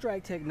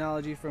 Airstrike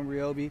technology from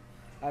Ryobi.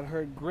 I've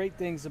heard great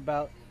things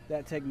about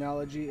that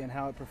technology and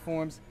how it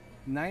performs.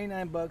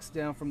 99 bucks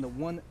down from the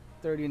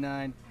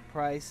 $139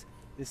 price.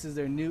 This is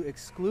their new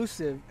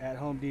exclusive at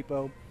Home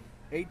Depot.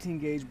 18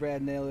 gauge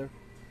brad nailer.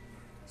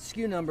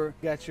 SKU number,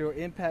 got your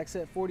impact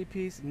set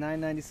 40-piece,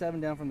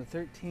 $9.97 down from the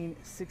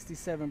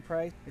 $13.67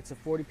 price. It's a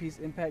 40-piece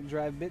impact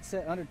drive bit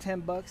set under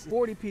 10 bucks.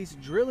 40-piece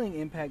drilling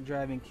impact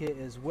driving kit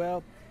as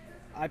well.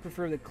 I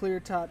prefer the clear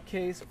top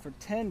case for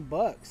 10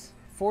 bucks.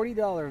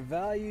 $40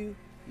 value,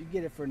 you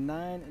get it for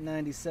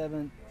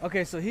 $9.97.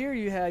 Okay, so here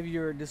you have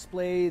your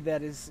display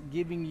that is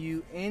giving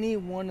you any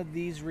one of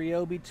these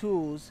Ryobi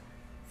tools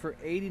for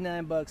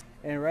 89 bucks.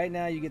 And right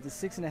now you get the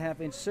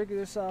 6.5-inch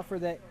circular saw for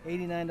that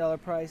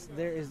 $89 price.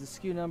 There is the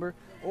SKU number.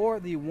 Or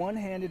the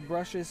one-handed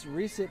brushless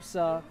recip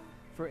saw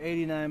for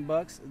 89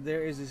 bucks.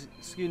 There is a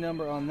SKU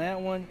number on that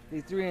one.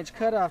 The 3-inch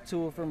cutoff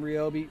tool from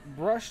Ryobi,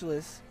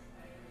 brushless.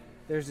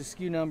 There's the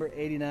SKU number,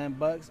 89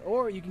 bucks.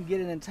 Or you can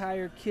get an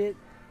entire kit,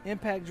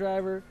 impact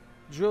driver,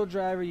 drill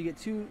driver. You get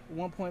 2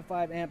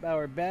 1.5 amp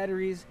hour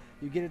batteries.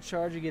 You get a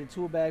charger, you get a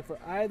tool bag for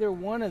either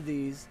one of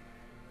these.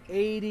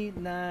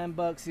 89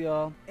 bucks,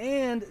 y'all.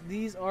 And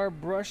these are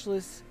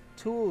brushless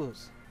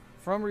tools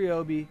from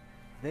Ryobi.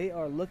 They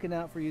are looking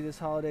out for you this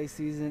holiday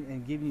season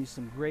and giving you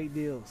some great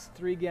deals.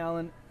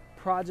 3-gallon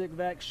project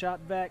vac, shop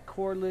vac,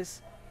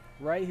 cordless,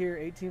 right here,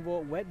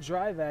 18-volt wet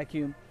dry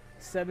vacuum.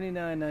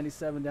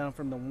 $79.97 down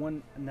from the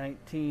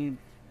 $119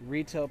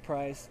 retail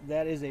price.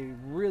 That is a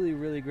really,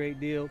 really great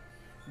deal.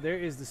 There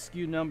is the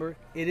SKU number.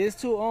 It is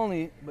tool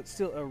only, but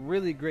still a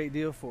really great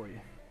deal for you.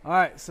 All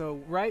right,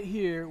 so right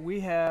here we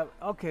have,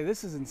 okay,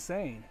 this is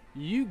insane.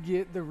 You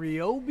get the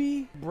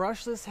Ryobi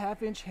brushless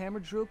half-inch hammer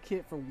drill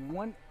kit for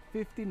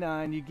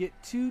 $159. You get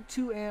two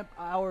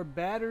 2-amp-hour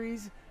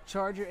batteries,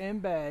 charger,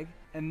 and bag,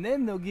 and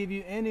then they'll give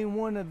you any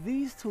one of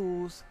these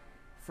tools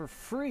for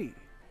free.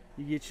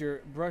 You get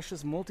your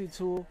brushless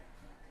multi-tool,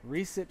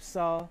 recip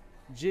saw,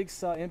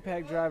 jigsaw,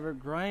 impact driver,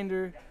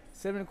 grinder,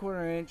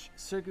 7¼ inch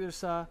circular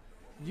saw.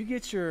 You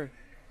get your,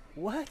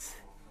 what?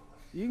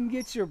 You can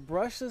get your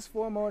brushless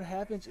 4-mode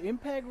half-inch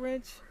impact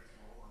wrench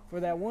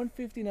for that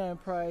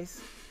 $159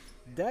 price.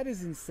 That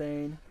is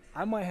insane.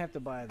 I might have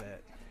to buy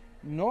that.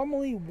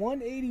 Normally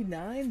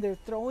 $189, they're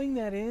throwing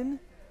that in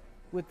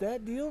with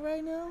that deal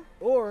right now.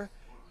 Or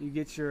you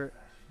get your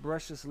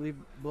brushless leaf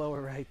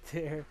blower right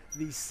there.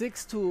 The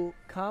 6-tool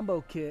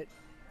combo kit.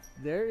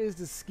 There is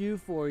the SKU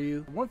for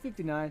you.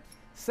 $159,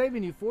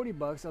 saving you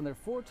 $40 on their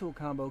 4-tool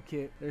combo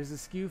kit. There's the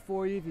SKU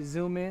for you if you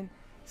zoom in.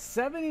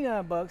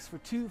 $79 for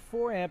two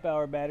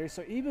 4-amp-hour batteries,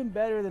 so even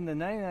better than the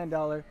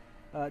 $99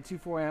 two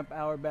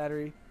 4-amp-hour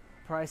battery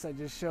price I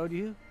just showed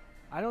you.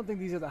 I don't think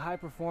these are the high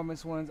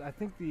performance ones. I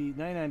think the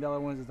 $99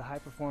 ones is the high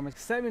performance.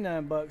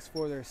 $79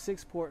 for their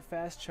 6-port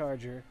fast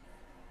charger.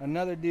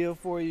 Another deal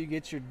for you,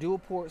 get your dual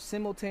port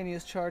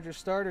simultaneous charger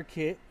starter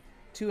kit,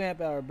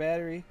 2-amp-hour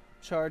battery,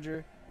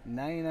 charger,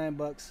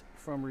 $99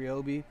 from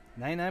Ryobi.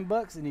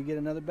 $99 and you get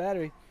another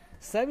battery.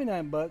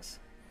 $79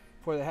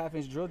 for the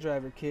half-inch drill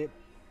driver kit.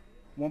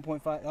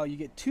 1.5, oh, you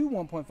get two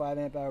 1.5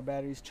 amp-hour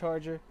batteries,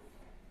 charger,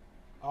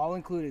 all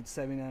included,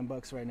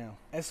 $79 right now.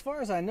 As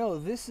far as I know,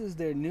 this is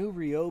their new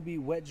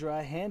Ryobi wet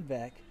dry hand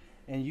vac,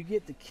 and you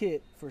get the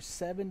kit for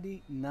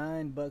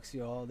 $79,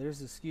 y'all. There's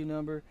the SKU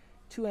number,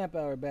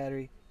 2-amp-hour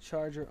battery,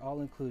 charger,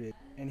 all included.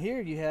 And here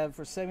you have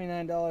for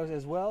 $79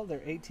 as well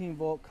their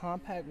 18-volt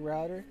compact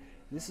router.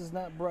 This is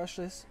not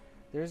brushless.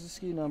 There's the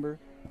SKU number,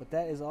 but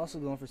that is also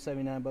going for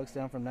 $79,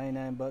 down from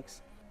 $99.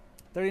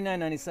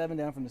 $39.97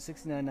 down from the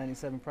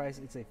 $69.97 price.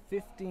 It's a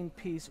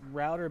 15-piece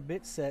router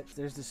bit set.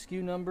 There's the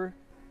SKU number,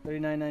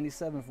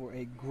 $39.97 for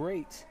a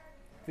great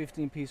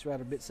 15-piece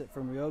router bit set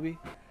from Ryobi.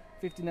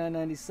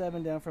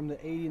 $59.97 down from the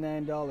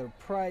 $89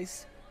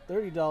 price.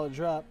 $30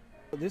 drop.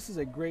 This is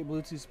a great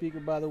Bluetooth speaker,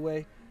 by the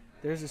way.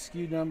 There's the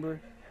SKU number,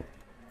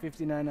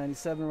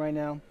 $59.97 right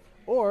now.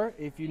 Or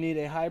if you need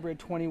a hybrid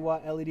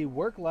 20-watt LED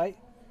work light,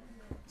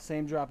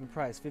 same drop in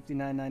price,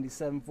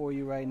 $59.97 for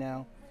you right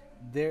now.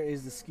 There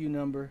is the SKU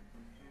number.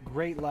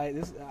 Great light.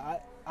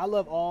 I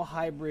love all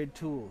hybrid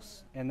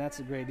tools, and that's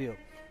a great deal.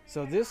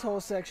 So this whole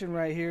section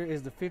right here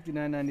is the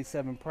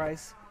 $59.97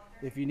 price.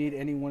 If you need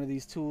any one of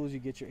these tools, you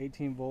get your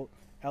 18-volt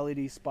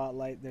LED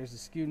spotlight. There's the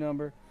SKU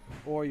number,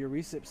 or your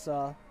recip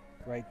saw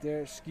right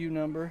there, SKU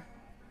number,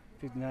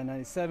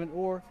 $59.97,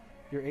 or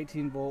your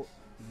 18-volt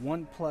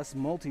 1+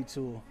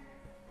 multi-tool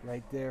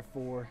right there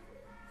for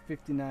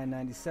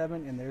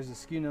 $59.97, and there's the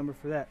SKU number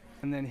for that.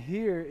 And then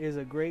here is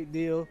a great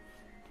deal.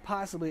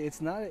 Possibly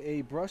it's not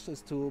a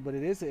brushless tool, but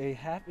it is a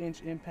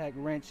half-inch impact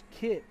wrench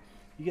kit.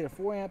 You get a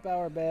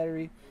 4-amp-hour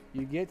battery,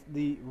 you get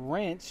the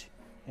wrench,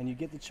 and you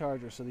get the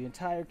charger. So the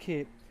entire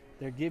kit,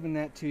 they're giving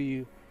that to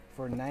you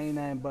for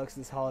 $99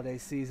 this holiday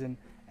season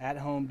at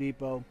Home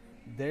Depot.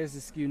 There's the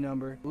SKU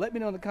number. Let me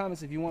know in the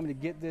comments if you want me to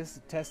get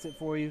this, test it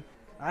for you.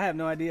 I have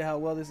no idea how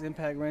well this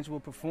impact wrench will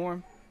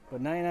perform,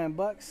 but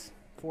 $99,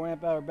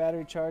 4-amp-hour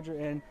battery, charger,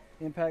 and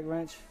impact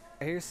wrench.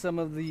 Here's some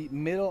of the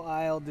middle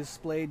aisle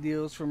display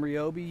deals from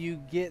Ryobi.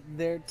 You get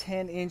their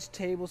 10-inch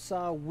table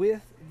saw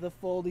with the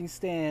folding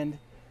stand,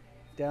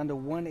 down to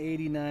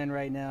 $189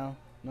 right now,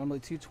 normally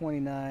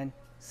 $229,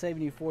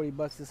 saving you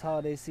 $40 this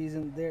holiday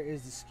season. There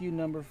is the SKU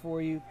number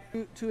for you.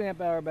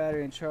 2-amp-hour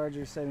battery and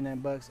charger,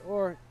 $79,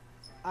 or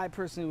I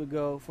personally would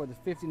go for the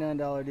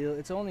 $59 deal.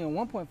 It's only a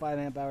 1.5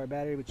 amp-hour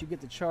battery, but you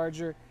get the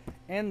charger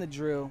and the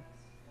drill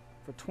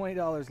for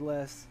 $20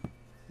 less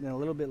than a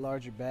little bit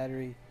larger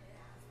battery.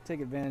 Take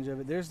advantage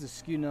of it. There's the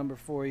SKU number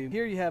for you.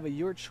 Here you have a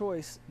your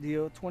choice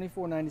deal,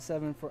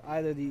 $24.97 for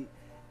either the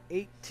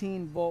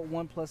 18-volt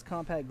 1+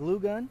 compact glue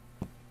gun.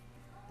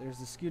 There's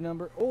the SKU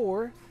number,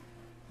 or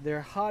their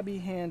hobby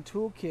hand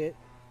toolkit.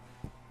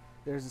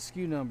 There's the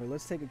SKU number.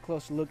 Let's take a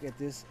closer look at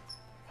this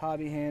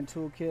hobby hand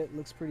toolkit.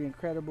 Looks pretty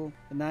incredible.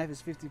 The knife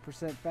is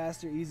 50%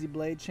 faster, easy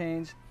blade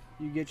change.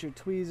 You get your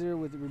tweezer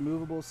with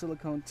removable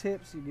silicone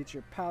tips. You get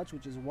your pouch,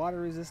 which is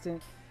water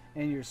resistant.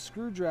 And your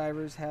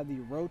screwdrivers have the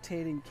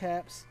rotating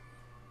caps.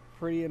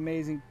 Pretty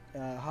amazing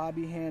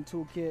hobby hand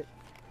toolkit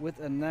with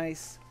a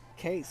nice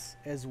case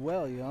as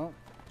well, y'all.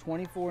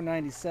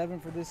 $24.97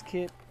 for this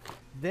kit.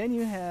 Then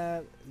you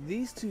have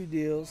these two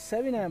deals,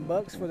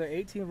 $79 for their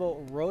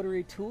 18-volt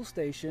rotary tool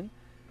station.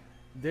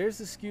 There's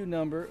the SKU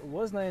number. It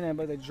was $99,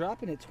 but they're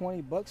dropping it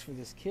 $20 for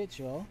this kit,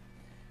 y'all.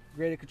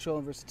 Greater control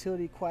and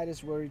versatility,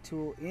 quietest rotary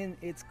tool in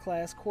its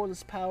class,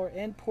 cordless power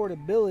and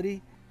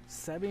portability.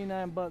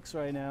 $79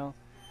 right now.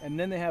 And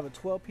then they have a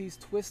 12-piece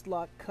twist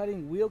lock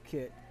cutting wheel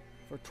kit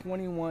for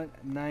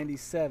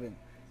 $21.97.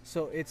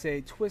 So it's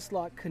a twist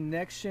lock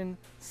connection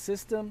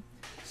system.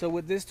 So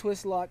with this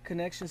twist lock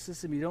connection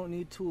system, you don't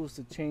need tools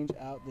to change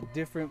out the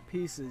different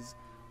pieces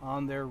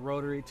on their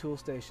rotary tool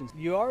stations.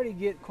 You already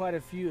get quite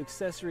a few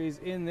accessories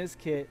in this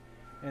kit,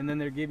 and then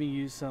they're giving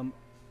you some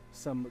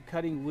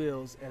cutting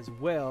wheels as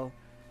well.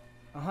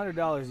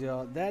 $100,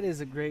 y'all. That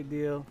is a great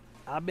deal.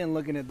 I've been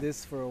looking at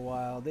this for a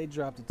while. They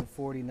dropped it to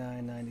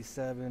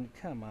 $49.97.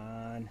 Come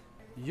on.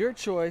 Your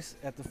choice.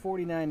 At the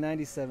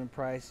 $49.97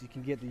 price, you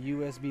can get the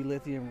USB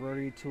lithium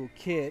rotary tool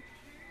kit.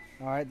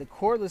 All right, the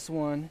cordless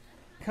one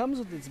comes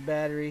with its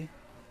battery,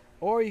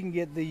 or you can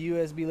get the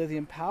USB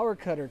lithium power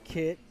cutter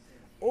kit,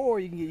 or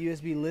you can get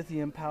USB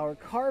lithium power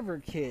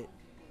carver kit.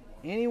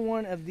 Any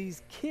one of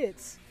these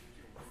kits,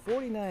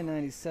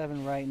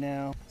 $49.97 right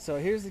now. So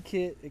here's the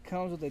kit. It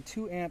comes with a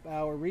 2 amp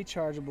hour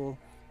rechargeable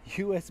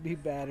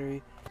USB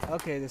battery.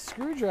 Okay, the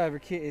screwdriver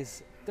kit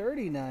is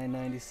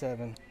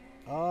 $39.97.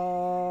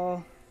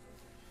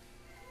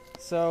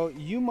 So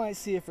you might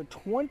see it for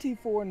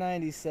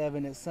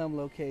 $24.97 at some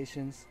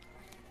locations.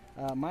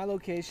 My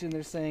location,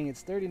 they're saying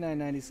it's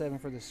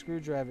 $39.97 for the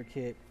screwdriver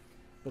kit,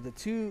 but the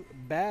 2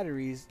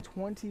 batteries,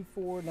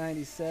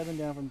 $24.97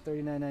 down from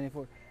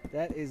 $39.94.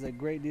 That is a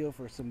great deal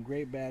for some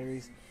great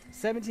batteries.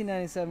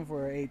 $17.97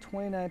 for a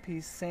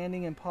 29-piece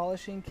sanding and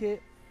polishing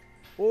kit,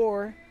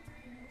 or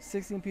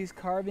 16-piece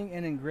carving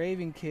and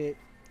engraving kit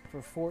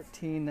for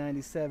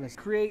 $14.97.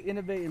 Create,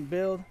 innovate, and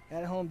build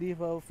at Home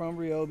Depot from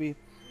Ryobi.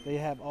 They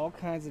have all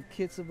kinds of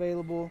kits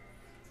available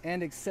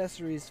and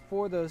accessories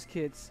for those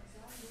kits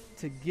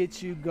to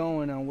get you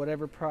going on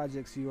whatever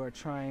projects you are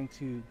trying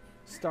to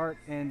start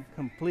and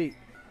complete.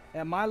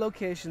 At my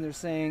location, they're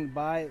saying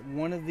buy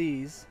one of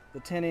these, the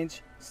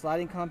 10-inch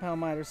sliding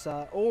compound miter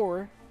saw,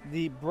 or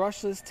the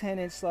brushless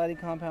 10-inch sliding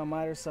compound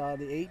miter saw,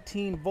 the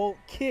 18-volt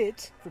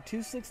kit for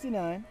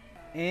 $269.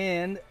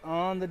 And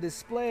on the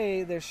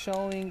display, they're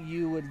showing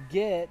you would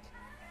get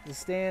the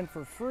stand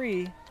for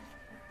free.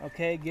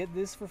 Okay, get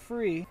this for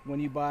free when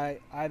you buy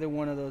either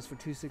one of those for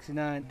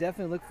 $269.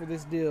 Definitely look for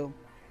this deal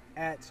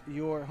at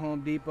your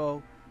Home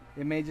Depot.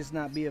 It may just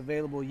not be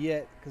available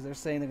yet because they're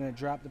saying they're going to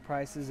drop the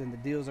prices, and the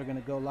deals are going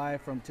to go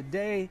live from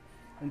today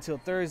until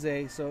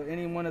Thursday. So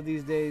any one of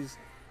these days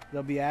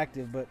they'll be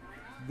active. But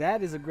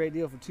that is a great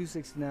deal for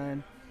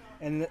 $269.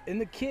 And in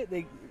the kit,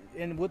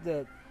 and with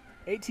the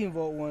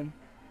 18-volt one,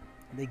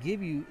 they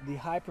give you the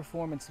high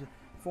performance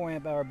 4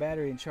 amp hour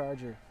battery and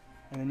charger,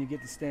 and then you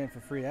get the stand for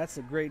free. That's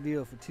a great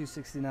deal for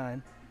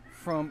 $269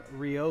 from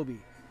Ryobi.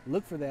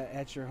 Look for that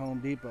at your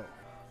Home Depot.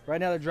 Right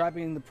now they're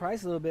dropping the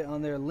price a little bit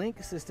on their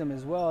Link system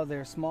as well.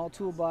 Their small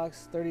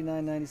toolbox,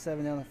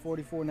 $39.97 down to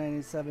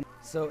 $44.97.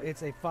 So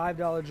it's a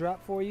 $5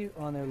 drop for you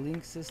on their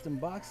Link system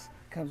box.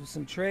 Comes with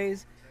some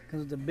trays,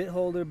 comes with a bit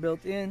holder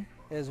built in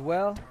as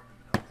well.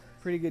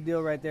 Pretty good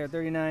deal right there,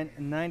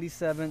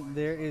 $39.97.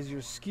 There is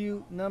your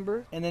SKU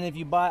number. And then if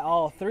you buy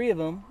all 3 of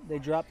them, they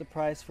drop the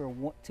price to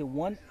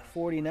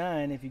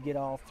 $149 if you get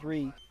all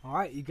 3. All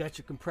right, you got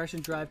your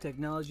compression drive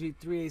technology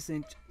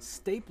 3/8-inch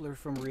stapler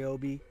from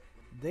Ryobi.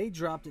 They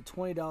dropped it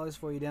 $20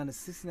 for you down to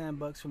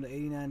 $69 from the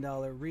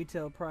 $89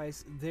 retail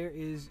price. There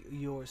is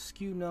your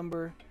SKU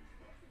number.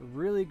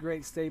 Really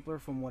great stapler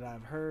from what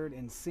I've heard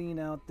and seen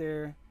out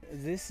there.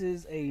 This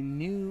is a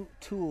new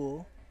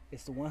tool.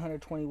 It's the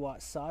 120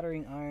 watt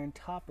soldering iron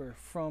topper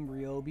from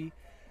Ryobi.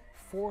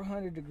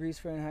 400 degrees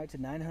Fahrenheit to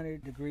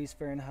 900 degrees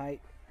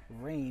Fahrenheit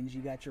range.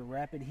 You got your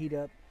rapid heat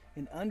up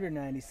in under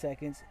 90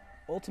 seconds.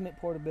 Ultimate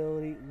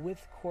portability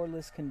with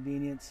cordless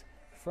convenience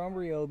from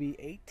Ryobi.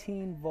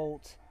 18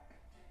 volt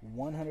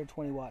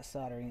 120 watt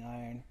soldering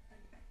iron.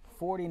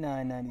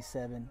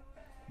 $49.97.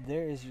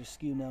 There is your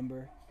SKU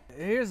number.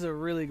 Here's a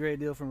really great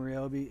deal from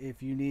Ryobi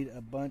if you need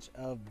a bunch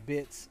of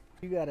bits.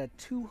 You got a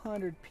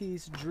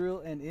 200-piece drill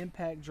and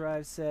impact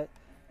drive set,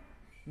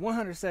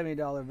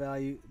 $170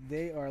 value.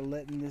 They are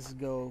letting this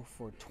go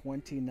for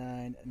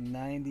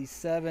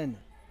 $29.97.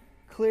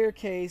 Clear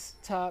case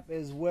top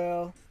as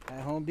well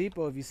at Home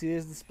Depot if you see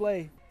this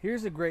display.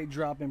 Here's a great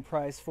drop in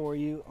price for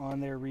you on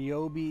their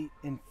Ryobi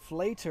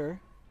inflator,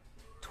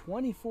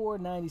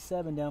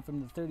 $24.97 down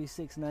from the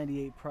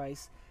 $36.98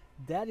 price.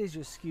 That is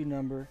your SKU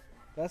number.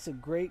 That's a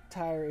great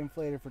tire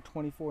inflator for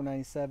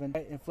 $24.97.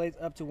 It inflates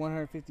up to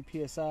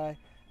 150 psi.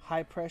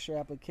 High pressure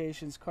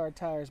applications, car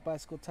tires,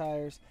 bicycle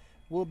tires,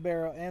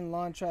 wheelbarrow and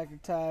lawn tractor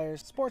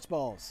tires, sports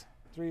balls.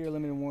 3-year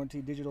limited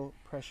warranty, digital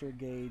pressure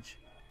gauge,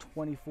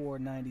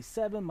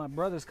 $24.97. My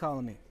brother's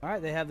calling me. All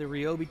right, they have the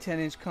Ryobi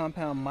 10-inch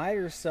compound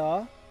miter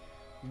saw,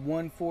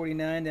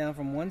 $149 down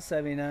from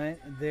 $179.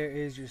 There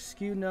is your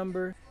SKU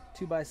number.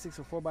 2x6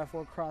 or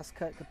 4x4 cross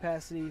cut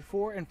capacity,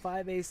 4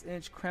 5/8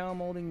 inch crown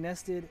molding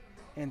nested,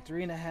 and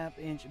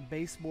 3.5-inch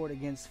baseboard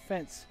against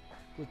fence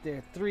with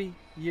their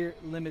 3-year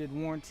limited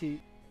warranty,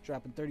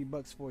 dropping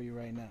 $30 for you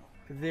right now.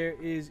 There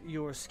is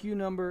your SKU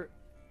number.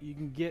 You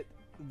can get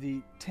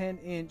the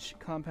 10-inch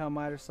compound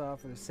miter saw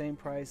for the same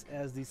price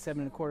as the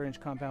 7.25-inch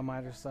compound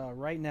miter saw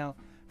right now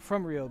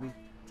from Ryobi.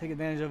 Take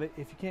advantage of it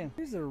if you can.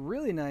 Here's a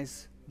really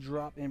nice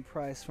drop in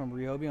price from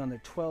Ryobi on their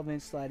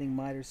 12-inch sliding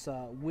miter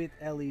saw with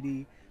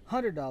LED.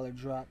 $100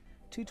 drop,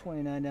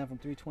 $229 down from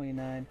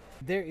 $329.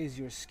 There is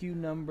your SKU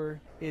number.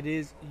 It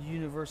is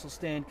universal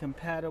stand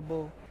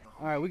compatible.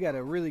 All right, we got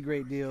a really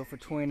great deal for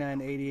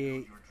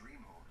 $29.88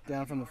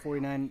 down from the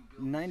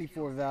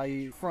 $49.94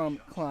 value from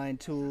Klein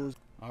Tools.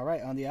 All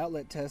right, on the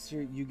outlet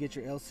tester, you get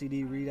your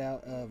LCD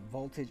readout of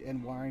voltage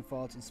and wiring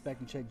faults, inspect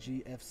and check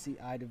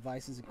GFCI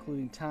devices,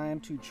 including time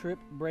to trip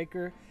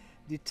breaker,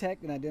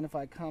 detect and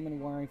identify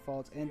common wiring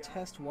faults, and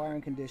test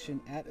wiring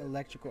condition at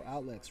electrical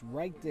outlets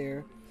right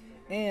there.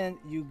 And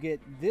you get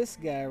this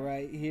guy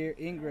right here,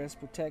 ingress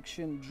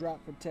protection,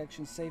 drop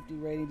protection, safety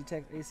rating,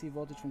 detect AC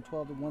voltage from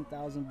 12 to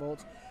 1000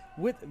 volts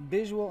with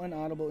visual and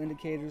audible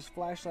indicators.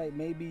 Flashlight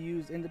may be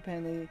used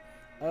independently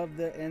of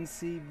the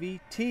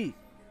NCVT.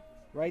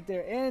 Right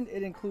there, and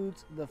it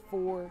includes the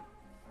 4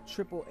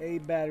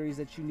 AAA batteries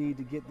that you need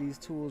to get these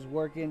tools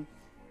working.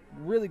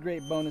 Really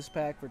great bonus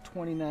pack for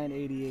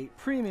 $29.88.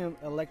 Premium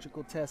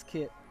electrical test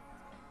kit,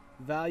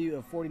 value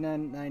of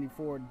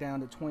 $49.94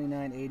 down to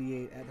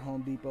 $29.88 at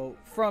Home Depot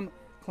from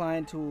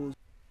Klein Tools.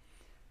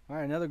 All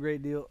right, another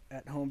great deal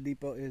at Home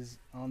Depot is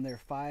on their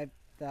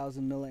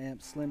 5,000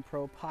 milliamp Slim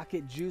Pro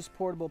Pocket Juice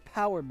portable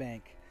power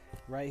bank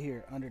right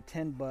here, under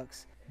 10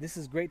 bucks. This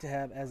is great to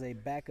have as a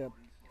backup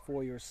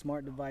for your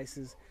smart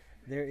devices.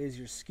 There is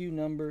your SKU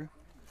number.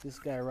 This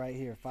guy right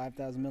here,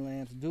 5,000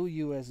 milliamps, dual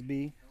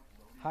USB,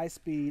 high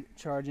speed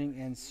charging,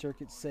 and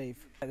circuit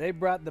safe. They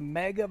brought the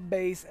Mega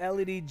Bass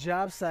LED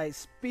job site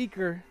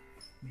speaker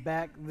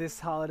back this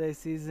holiday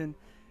season.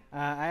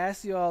 I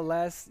asked you all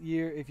last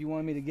year if you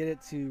wanted me to get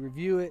it to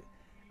review it.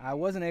 I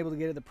wasn't able to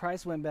get it. The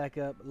price went back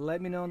up.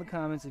 Let me know in the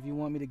comments if you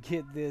want me to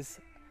get this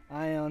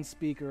Ion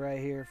speaker right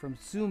here from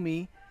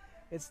Sumi.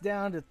 It's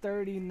down to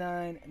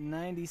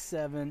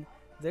 $39.97.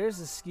 There's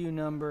the SKU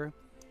number.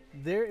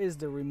 There is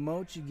the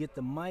remote. You get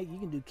the mic. You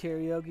can do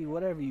karaoke,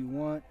 whatever you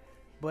want.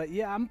 But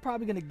yeah, I'm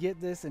probably going to get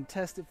this and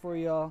test it for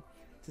y'all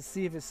to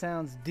see if it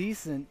sounds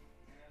decent.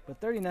 But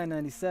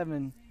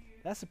 $39.97,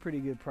 that's a pretty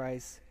good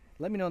price.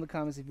 Let me know in the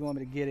comments if you want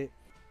me to get it.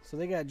 So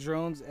they got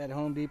drones at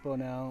Home Depot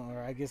now,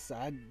 or I guess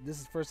this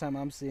is the first time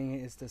I'm seeing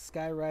it. It's the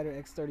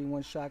Skyrider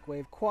X31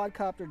 Shockwave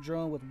quadcopter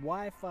drone with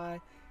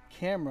Wi-Fi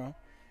camera.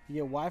 You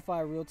get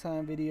Wi-Fi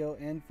real-time video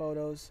and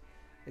photos.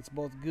 It's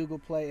both Google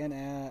Play and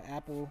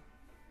Apple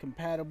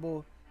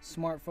compatible.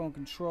 Smartphone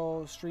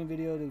control, stream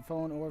video to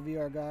phone or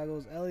VR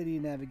goggles,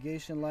 LED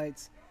navigation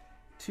lights,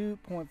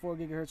 2.4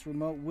 gigahertz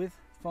remote with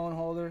phone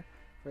holder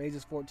for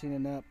ages 14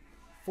 and up.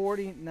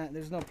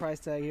 There's no price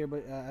tag here,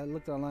 but I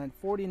looked online.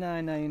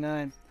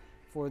 $49.99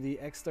 for the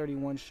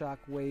X31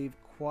 Shockwave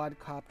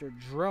quadcopter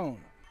drone.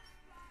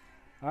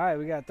 All right,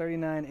 we got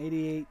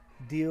 $39.88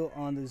 deal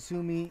on the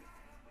Zumi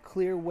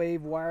Clearwave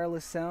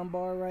wireless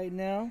soundbar right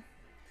now.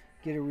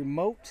 Get a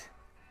remote.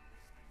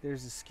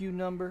 There's a SKU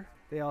number.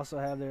 They also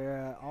have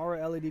their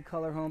Aura LED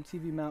color home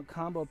TV mount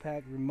combo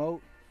pack,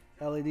 remote,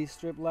 LED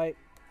strip light.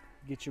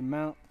 Get your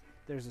mount.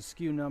 There's a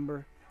SKU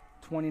number,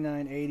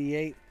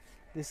 $29.88.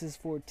 This is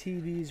for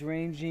TVs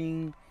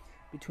ranging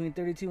between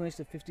 32 inch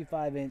to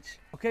 55 inch.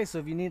 Okay, so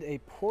if you need a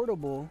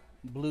portable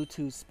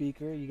Bluetooth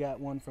speaker, you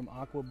got one from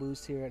Aqua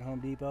Boost here at Home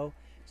Depot.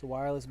 It's a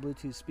wireless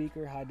Bluetooth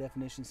speaker, high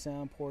definition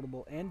sound,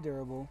 portable and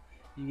durable.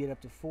 You get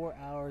up to 4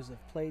 hours of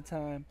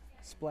playtime,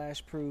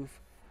 splash proof.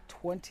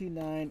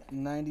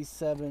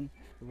 $29.97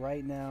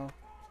 right now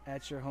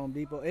at your Home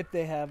Depot if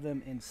they have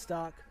them in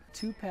stock.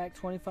 2-pack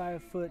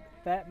 25-foot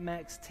Fat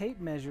Max tape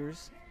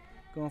measures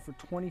going for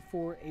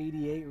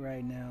 $24.88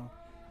 right now.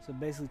 So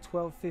basically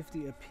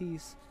 $12.50 a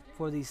piece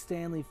for these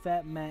Stanley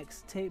Fat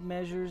Max tape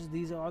measures.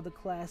 These are the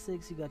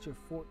classics. You got your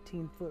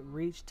 14-foot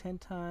reach, 10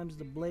 times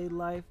the blade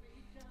life.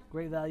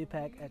 Great value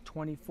pack at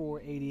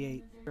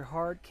 $24.88. Your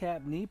hard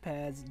cap knee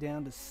pads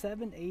down to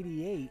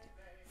 $7.88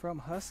 from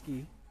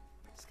Husky.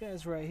 This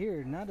guy's right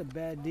here, not a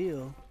bad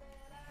deal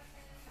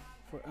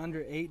for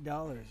under $8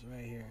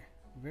 right here.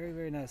 Very,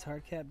 very nice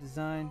hard cap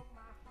design.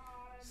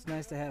 It's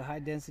nice to have high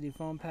density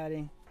foam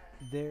padding.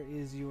 There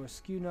is your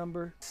SKU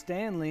number.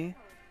 Stanley,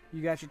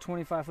 you got your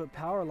 25-foot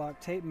power lock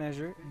tape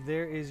measure.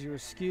 There is your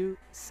SKU,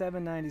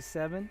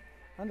 $7.97.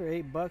 Under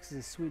 $8 is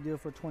a sweet deal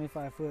for a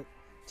 25-foot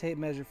tape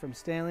measure from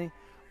Stanley.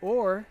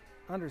 Or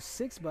under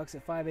 $6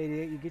 at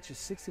 $5.88, you get your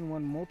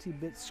 6-in-1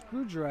 multi-bit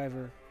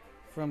screwdriver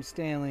from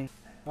Stanley.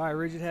 All right,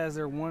 Rigid has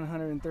their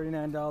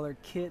 $139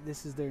 kit.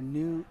 This is their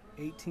new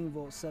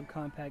 18-volt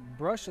subcompact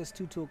brushless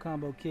 2-tool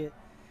combo kit.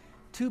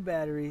 2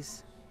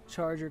 batteries,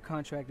 charger,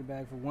 contractor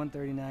bag for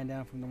 $139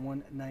 down from the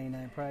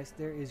 $199 price.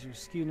 There is your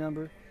SKU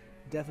number.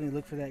 Definitely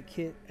look for that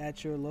kit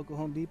at your local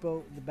Home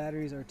Depot. The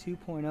batteries are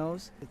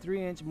 2.0s. The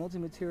 3-inch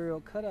multi-material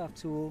cutoff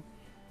tool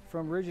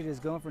from Rigid is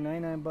going for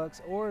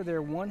 $99, or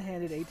their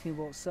one-handed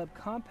 18-volt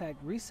subcompact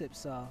recip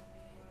saw,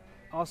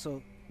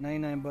 also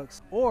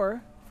 $99.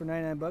 Or for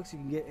 $99 you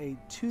can get a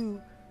 2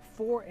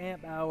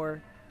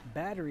 4-amp-hour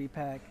battery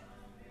pack.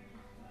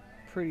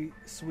 Pretty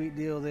sweet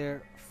deal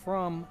there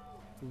from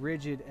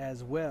Rigid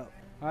as well.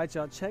 All right,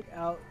 y'all, check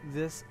out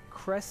this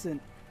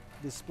Crescent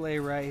display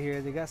right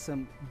here. They got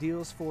some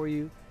deals for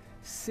you.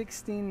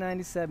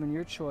 $16.97,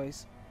 your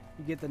choice.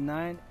 You get the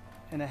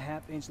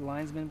 9.5-inch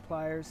linesman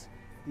pliers,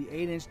 the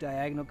 8-inch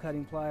diagonal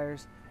cutting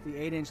pliers, the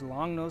 8-inch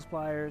long nose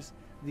pliers,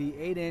 the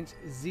 8-inch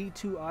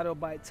Z2 auto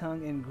bite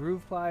tongue and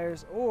groove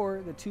pliers,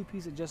 or the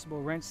 2-piece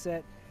adjustable wrench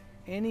set.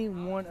 Any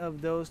one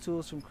of those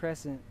tools from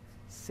Crescent,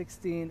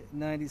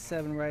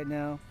 $16.97 right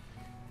now.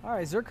 All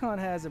right, Zircon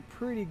has a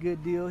pretty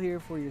good deal here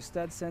for your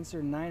stud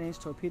sensor, 9-inch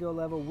torpedo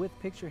level with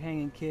picture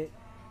hanging kit.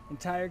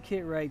 Entire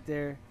kit right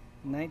there,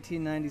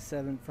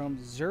 $19.97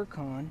 from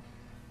Zircon.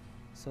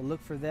 So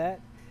look for that.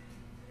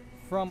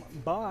 From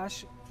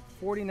Bosch,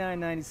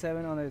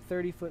 $49.97 on their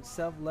 30-foot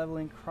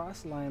self-leveling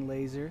crossline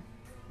laser.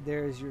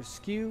 There's your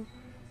SKU.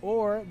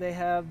 Or they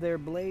have their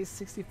Blaze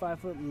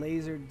 65-foot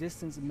laser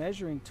distance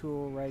measuring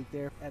tool right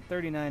there at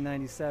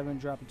 $39.97,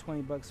 dropping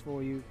 20 bucks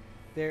for you.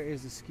 There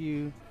is the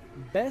SKU.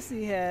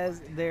 Bessie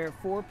has their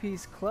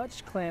 4-piece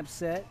clutch clamp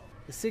set,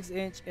 the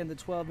 6-inch and the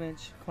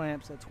 12-inch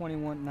clamps at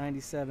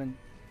 $21.97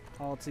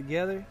 all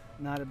together.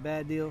 Not a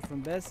bad deal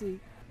from Bessie.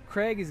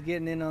 Craig is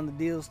getting in on the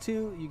deals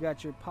too. You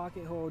got your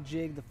pocket hole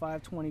jig, the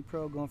 520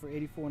 Pro, going for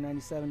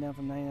 $84.97 down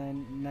from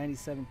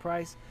 $99.97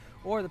 price.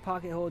 Or the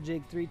pocket hole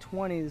jig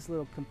 320, this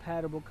little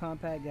compatible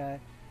compact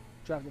guy,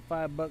 dropped at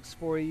 $5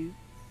 for you.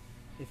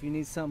 If you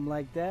need something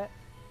like that,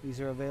 these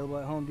are available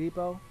at Home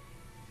Depot.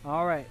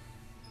 All right,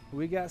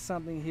 we got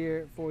something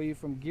here for you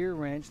from Gear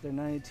Wrench, their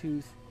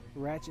 90-tooth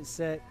ratchet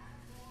set,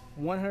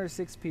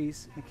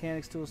 106-piece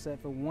mechanics tool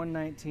set for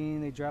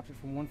 $119. They dropped it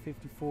from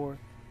 $154.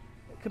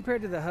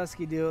 Compared to the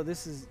Husky deal,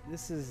 this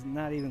is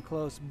not even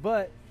close.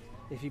 But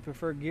if you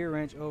prefer Gear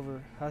Wrench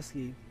over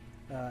Husky,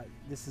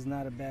 this is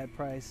not a bad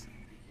price.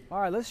 All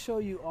right, let's show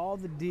you all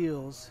the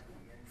deals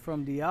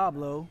from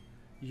Diablo.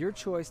 Your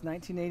choice,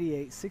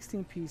 1988,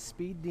 16-piece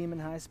Speed Demon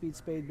high-speed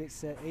spade bit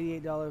set,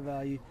 $88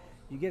 value.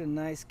 You get a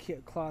nice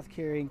cloth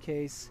carrying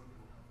case.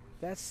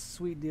 That's a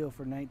sweet deal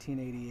for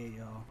 $1988,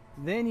 y'all.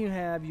 Then you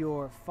have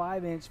your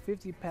 5-inch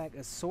 50-pack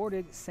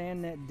assorted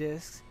sand net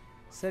discs,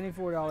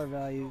 $74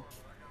 value,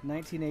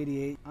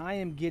 $1988. I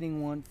am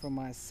getting one for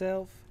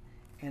myself,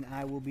 and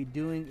I will be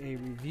doing a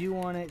review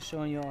on it,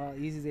 showing you how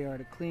easy they are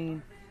to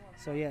clean.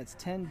 So yeah, it's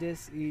 10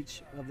 discs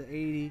each of the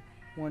 80,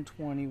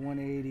 120,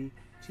 180,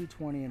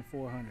 220, and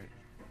 400.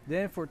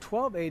 Then for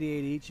 $12.88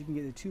 each, you can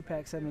get the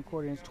 2-pack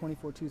 7¼ inch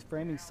 24-tooth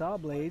framing saw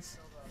blades,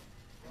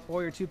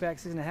 or your 2-pack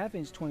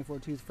 6.5-inch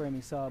 24-tooth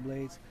framing saw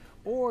blades,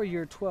 or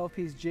your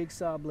 12-piece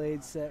jigsaw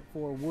blade set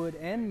for wood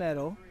and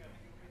metal,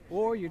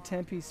 or your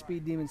 10-piece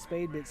Speed Demon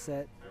spade bit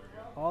set.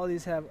 All of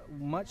these have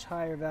much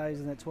higher values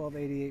than that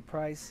 $12.88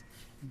 price.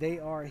 They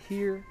are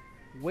here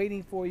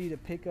waiting for you to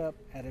pick up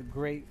at a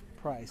great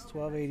price,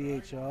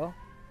 $12.88, y'all.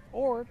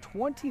 Or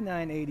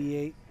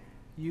 $29.88,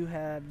 you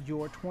have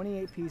your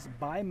 28-piece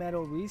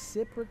bimetal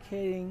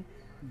reciprocating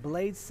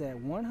blade set,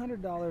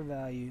 $100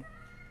 value.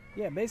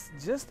 Yeah, basically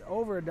just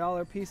over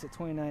 $1 a piece at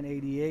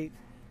 $29.88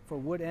 for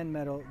wood and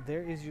metal.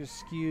 There is your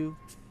SKU.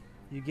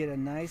 You get a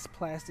nice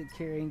plastic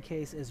carrying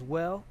case as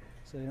well,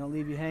 so they don't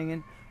leave you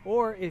hanging.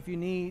 Or if you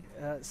need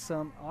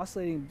some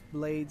oscillating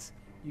blades,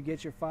 you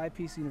get your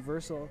 5-piece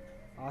universal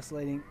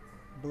oscillating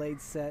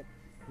blade set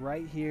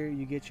right here.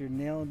 You get your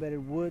nail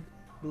embedded wood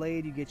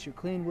blade, you get your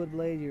clean wood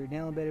blade, your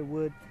nail embedded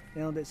wood,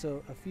 nail embedded,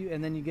 so a few,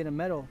 and then you get a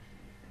metal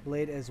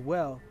blade as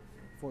well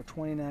for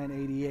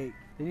 $29.88.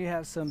 Then you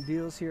have some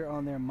deals here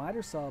on their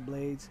miter saw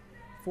blades,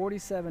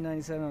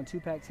 $47.97 on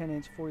 2-pack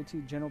 10-inch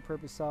 42 general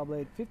purpose saw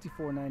blade,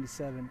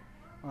 $54.97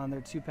 on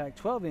their 2-pack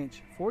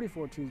 12-inch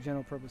 44-tooth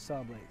general purpose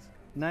saw blades.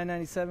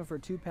 $9.97 for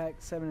 2-pack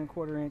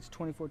 7¼ inch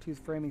 24-tooth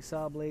framing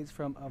saw blades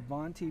from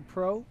Avanti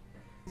Pro.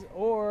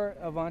 Or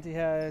Avanti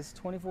has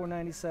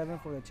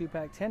 $24.97 for the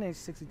 2-pack 10-inch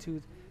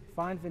 60-tooth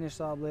fine finish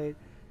saw blade,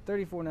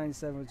 $34.97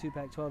 for the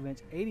 2-pack 12-inch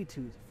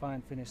 80-tooth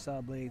fine finish saw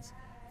blades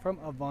from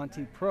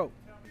Avanti Pro.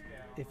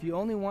 If you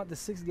only want the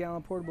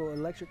 6-gallon portable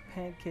electric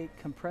pancake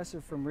compressor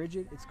from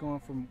Rigid, it's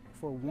going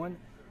for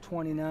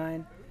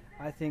 $129.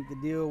 I think the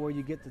deal where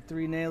you get the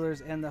 3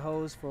 nailers and the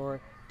hose for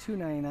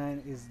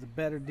 $299 is the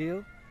better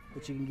deal,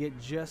 but you can get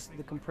just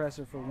the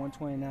compressor for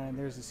 $129.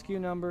 There's the SKU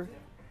number.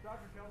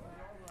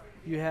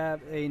 You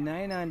have a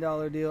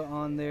 $99 deal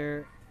on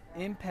their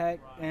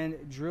impact and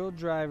drill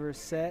driver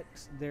set.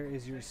 There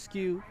is your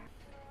SKU.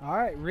 All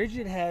right,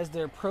 Rigid has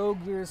their Pro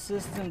Gear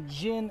System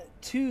Gen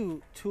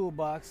 2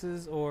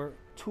 toolboxes or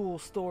tool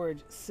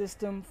storage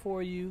system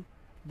for you.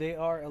 They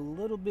are a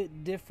little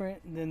bit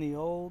different than the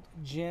old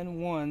Gen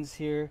 1s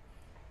here.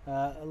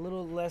 A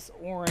little less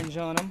orange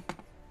on them,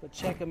 but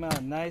check them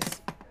out.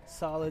 Nice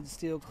solid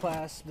steel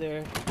clasp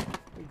there.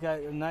 You've got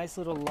a nice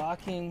little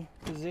locking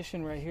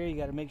position right here. You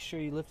got to make sure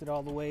you lift it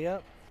all the way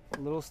up. A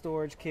little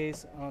storage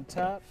case on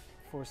top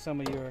for some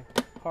of your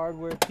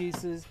hardware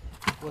pieces.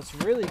 What's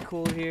really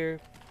cool here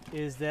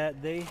is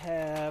that they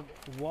have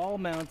wall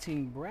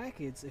mounting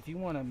brackets if you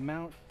want to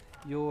mount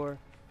your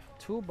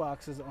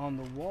toolboxes on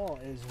the wall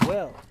as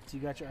well. So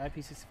you got your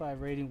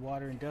IP65 rating,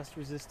 water and dust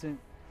resistant,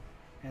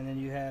 and then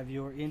you have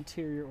your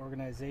interior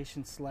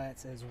organization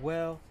slats as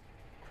well.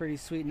 Pretty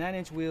sweet.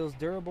 9-inch wheels,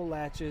 durable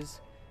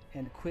latches,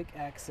 and quick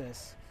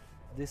access.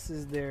 This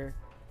is their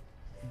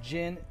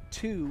Gen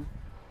 2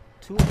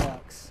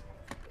 toolbox.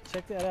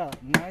 check that out.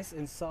 Nice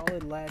and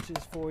solid latches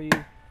for you.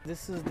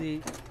 This is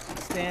the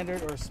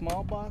standard or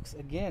small box.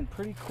 Again,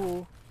 pretty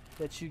cool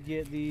that you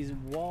get these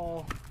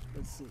wall,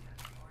 let's see.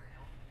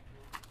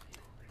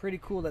 Pretty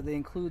cool that they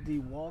include the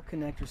wall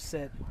connector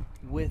set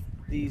with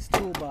these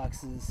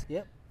toolboxes.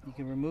 Yep, you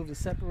can remove the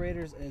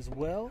separators as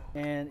well.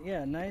 And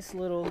yeah, nice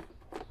little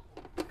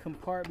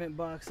compartment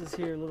boxes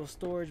here, little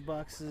storage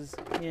boxes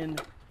in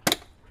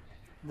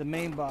the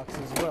main box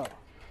as well.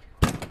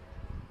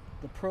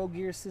 The Pro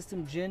Gear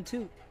System Gen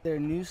 2. Their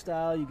new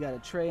style, you got a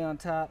tray on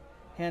top,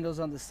 handles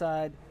on the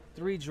side,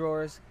 3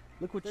 drawers.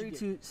 Look what you get.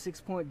 32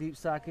 6-point deep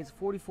sockets,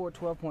 44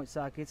 12-point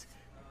sockets,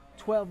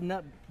 12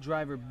 nut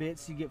driver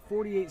bits. You get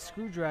 48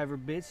 screwdriver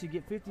bits. You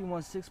get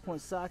 51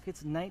 6-point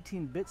sockets,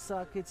 19 bit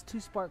sockets, 2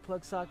 spark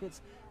plug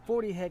sockets,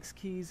 40 hex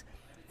keys,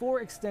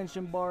 4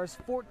 extension bars,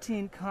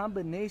 14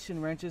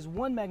 combination wrenches,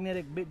 1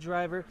 magnetic bit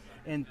driver,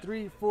 and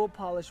 3 full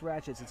polish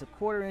ratchets. It's a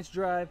 1/4 inch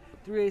drive,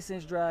 3/8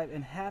 inch drive,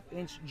 and 1/2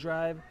 inch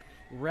drive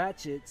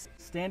ratchets,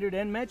 standard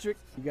and metric.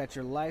 You got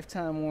your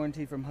lifetime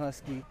warranty from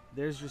Husky.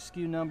 There's your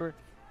SKU number.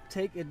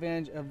 Take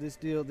advantage of this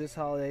deal this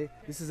holiday.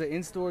 This is an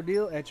in-store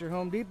deal at your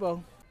Home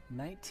Depot.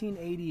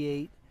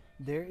 1988.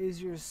 There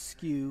is your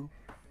SKU.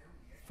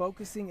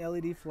 Focusing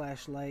LED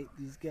flashlight.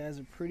 These guys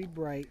are pretty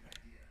bright.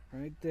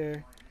 Right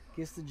there.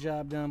 Gets the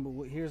job done,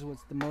 but here's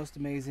what's the most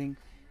amazing.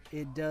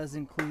 It does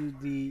include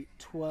the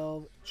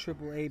 12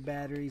 AAA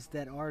batteries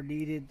that are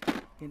needed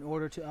in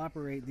order to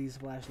operate these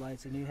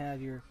flashlights, and you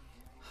have your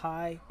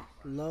high,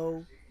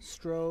 low,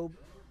 strobe,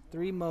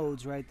 3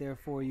 modes right there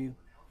for you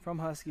from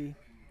Husky,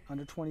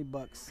 under 20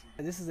 bucks.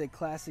 This is a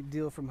classic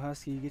deal from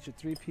Husky. You get your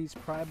 3-piece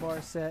pry bar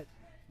set,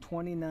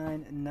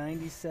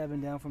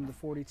 $29.97 down from the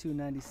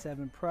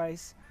 $42.97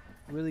 price.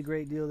 Really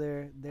great deal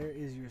there. There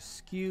is your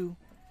SKU.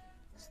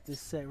 It's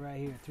this set right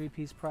here,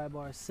 3-piece pry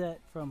bar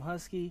set from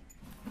Husky.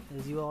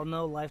 As you all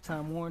know,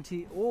 lifetime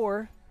warranty,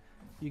 or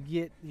you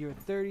get your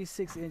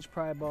 36-inch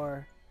pry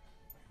bar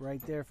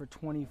right there for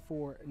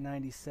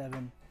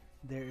 $24.97.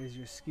 There is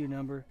your SKU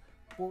number.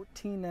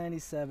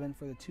 $14.97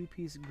 for the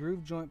 2-piece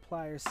groove joint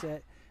plier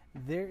set.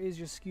 There is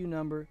your SKU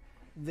number.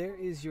 There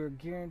is your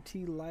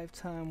guaranteed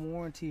lifetime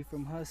warranty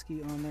from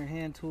Husky on their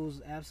hand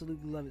tools.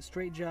 Absolutely love it.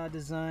 Straight jaw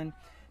design,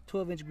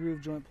 12-inch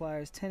groove joint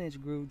pliers, 10-inch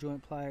groove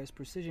joint pliers,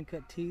 precision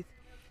cut teeth,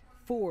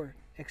 4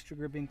 extra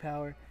gripping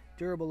power,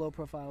 durable low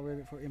profile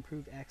rivet for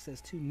improved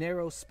access to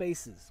narrow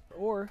spaces.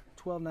 Or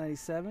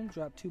 $12.97,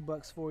 drop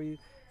 $2 for you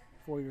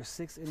for your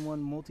 6-in-1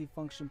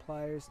 multifunction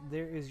pliers.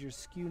 There is your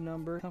SKU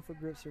number. Comfort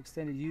grips for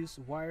extended use,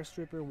 wire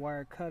stripper,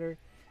 wire cutter,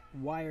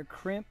 wire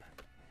crimp.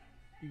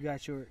 You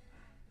got your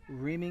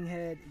reaming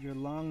head, your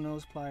long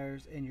nose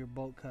pliers, and your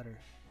bolt cutter.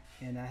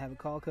 And I have a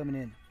call coming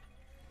in.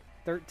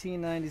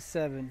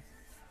 $13.97.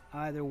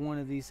 Either one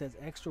of these has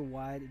extra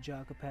wide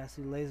jaw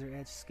capacity laser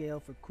edge scale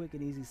for quick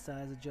and easy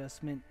size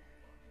adjustment.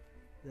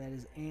 That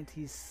is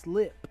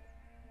anti-slip,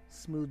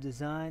 smooth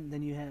design.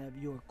 Then you have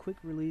your quick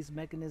release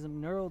mechanism,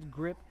 knurled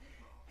grip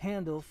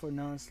handle for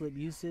non-slip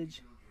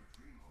usage.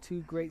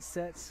 2 great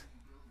sets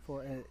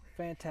for a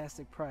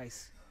fantastic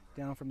price,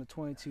 down from the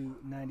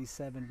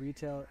 $22.97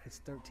 retail.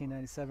 It's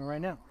 $13.97 right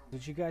now.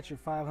 But you got your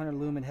 500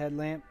 lumen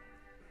headlamp.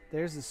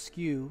 There's the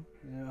SKU.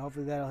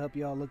 Hopefully that'll help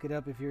you all look it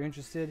up if you're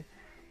interested.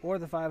 Or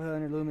the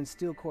 500 lumen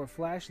steel core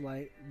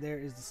flashlight. There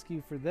is the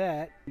SKU for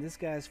that. This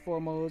guy's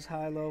 4 modes,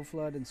 high, low,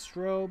 flood, and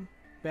strobe.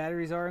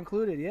 Batteries are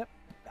included, yep.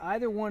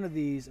 Either one of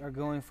these are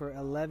going for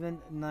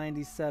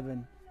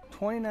 $11.97.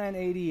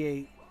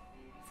 $29.88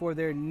 for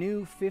their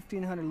new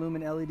 1500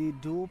 lumen LED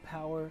dual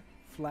power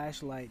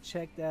flashlight.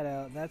 Check that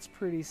out. That's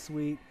pretty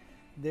sweet.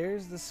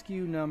 There's the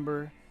SKU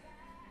number.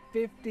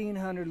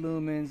 1500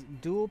 lumens,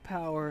 dual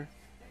power.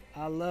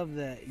 I love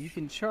that. You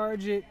can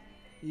charge it.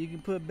 You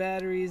can put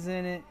batteries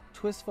in it.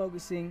 Twist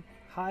focusing,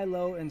 high,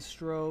 low, and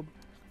strobe.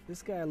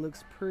 This guy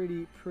looks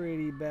pretty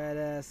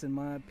badass in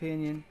my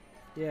opinion.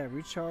 Yeah,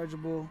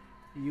 rechargeable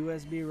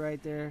USB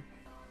right there.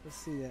 Let's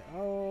see that.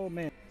 Oh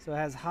man. So it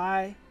has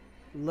high,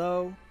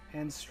 low,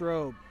 and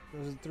strobe.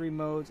 Those are 3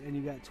 modes, and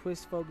you got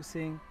twist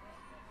focusing,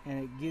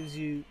 and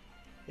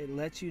it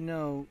lets you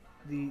know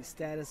the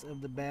status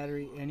of the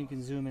battery, and you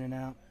can zoom in and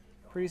out.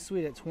 Pretty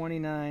sweet at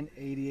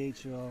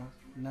 $29.88, y'all.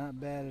 Not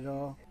bad at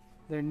all.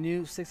 Their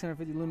new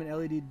 650 lumen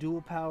LED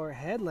dual power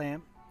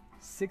headlamp,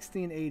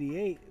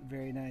 $16.88.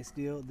 Very nice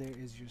deal. There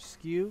is your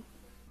SKU.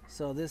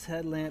 So this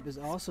headlamp is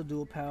also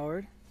dual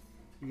powered.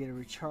 You get a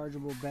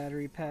rechargeable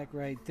battery pack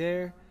right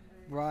there.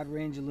 Broad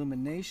range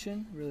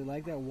illumination. Really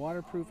like that.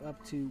 Waterproof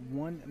up to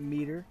 1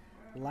 meter.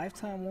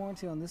 Lifetime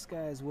warranty on this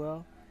guy as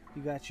well.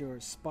 You got your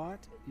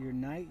spot, your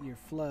night, your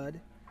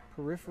flood,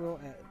 peripheral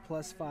at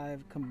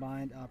 +5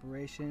 combined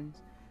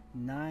operations,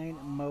 9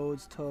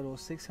 modes total,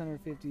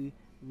 650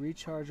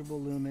 rechargeable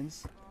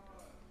lumens.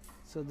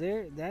 So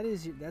there,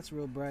 that's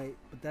real bright,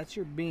 but that's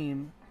your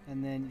beam,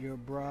 and then your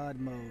broad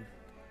mode.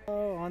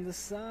 Oh, on the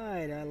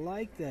side, I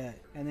like that.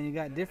 And then you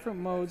got different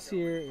modes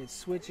here. It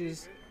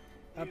switches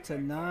up to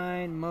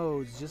 9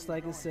 modes, just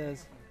like it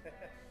says.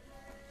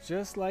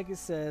 Just like it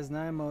says,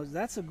 9 modes.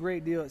 That's a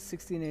great deal at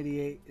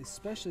 $16.88,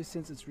 especially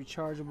since it's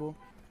rechargeable.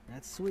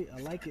 That's sweet. I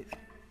like it.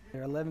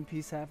 Their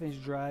 11-piece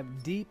half-inch drive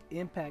deep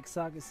impact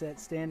socket set,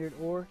 standard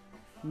or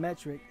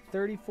metric,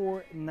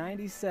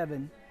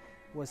 $34.97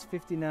 was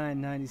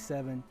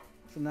 $59.97.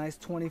 It's a nice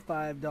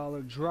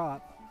 $25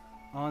 drop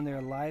on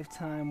their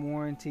lifetime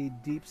warranty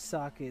deep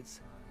sockets.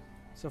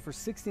 So for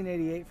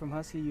 $16.88 from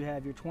Husky, you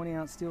have your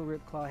 20-ounce steel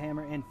rip claw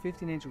hammer and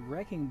 15-inch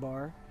wrecking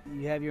bar.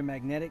 You have your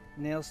magnetic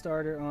nail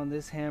starter on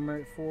this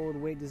hammer, forward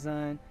weight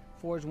design,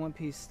 forged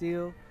one-piece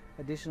steel,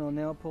 additional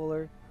nail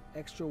puller,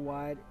 extra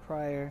wide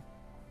prior,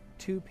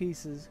 2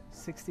 pieces,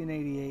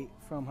 $16.88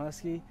 from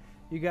Husky.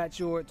 You got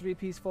your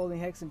 3-piece folding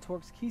hex and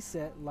Torx key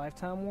set,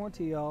 lifetime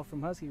warranty, y'all,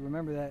 from Husky.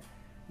 Remember that,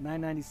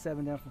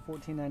 $9.97 down from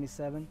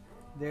 $14.97.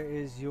 There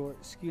is your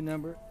SKU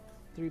number,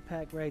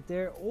 3-pack right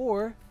there.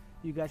 Or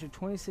you got your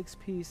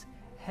 26-piece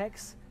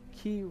hex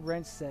key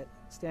wrench set,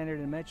 standard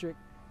and metric,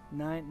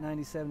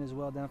 $9.97 as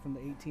well, down from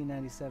the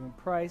 $18.97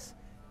 price,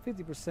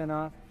 50%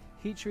 off.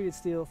 Heat treated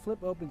steel,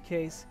 flip open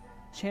case,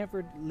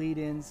 chamfered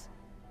lead-ins,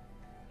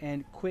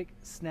 and quick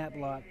snap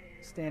lock,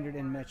 standard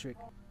and metric.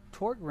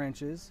 Torque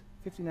wrenches,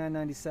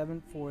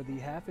 $59.97 for the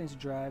half-inch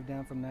drive,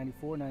 down from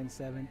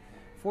 $94.97.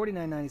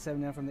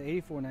 $49.97 down from the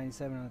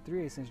 $84.97 on a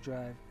 3/8"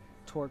 drive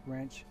torque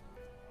wrench.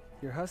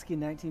 Your Husky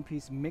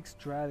 19-piece mixed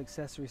drive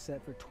accessory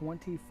set for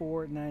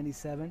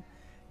 $24.97,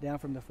 down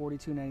from the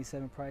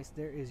 $42.97 price.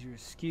 There is your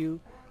SKU.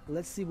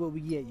 Let's see what we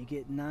get. You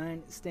get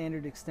 9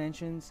 standard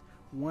extensions,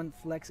 1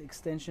 flex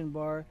extension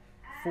bar,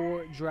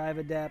 4 drive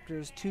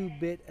adapters, 2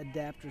 bit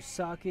adapter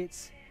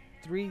sockets,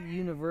 3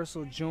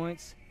 universal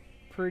joints.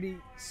 Pretty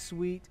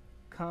sweet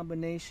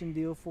combination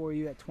deal for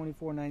you at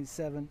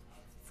 $24.97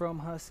 from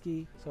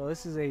Husky. So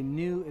this is a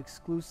new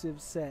exclusive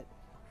set.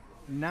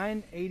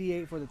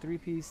 $9.88 for the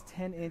 3-piece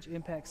 10-inch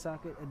impact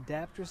socket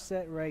adapter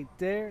set right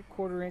there,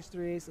 1/4"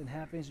 3/8" and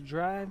half-inch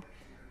drive,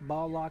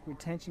 ball lock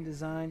retention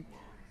design.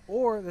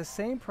 Or the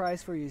same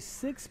price for your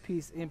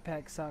 6-piece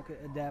impact socket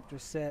adapter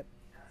set,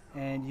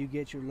 and you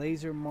get your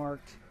laser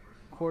marked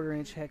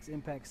 1/4" hex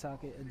impact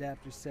socket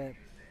adapter set,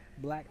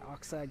 black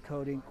oxide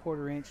coating,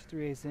 1/4",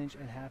 3/8",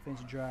 and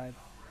half-inch drive.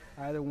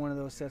 Either one of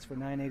those sets for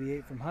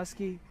 $9.88 from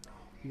Husky.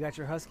 You got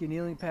your Husky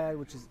kneeling pad,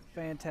 which is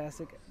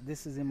fantastic.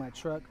 This is in my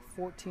truck,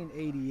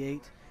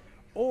 $14.88.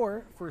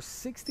 Or for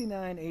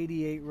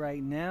 $69.88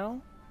 right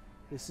now,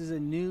 this is a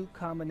new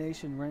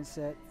combination wrench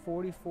set,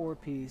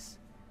 44-piece,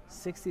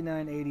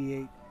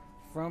 $69.88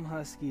 from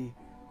Husky.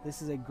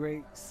 This is a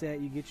great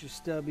set. You get your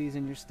stubbies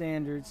and your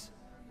standards.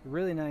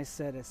 Really nice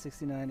set at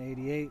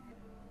 $69.88.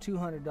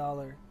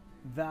 $200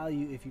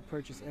 value if you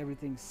purchase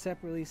everything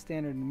separately,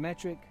 standard and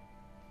metric.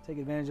 Take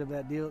advantage of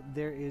that deal.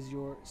 There is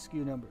your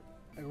SKU number.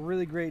 A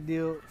really great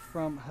deal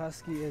from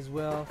Husky as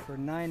well. For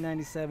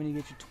 $9.97, you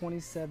get your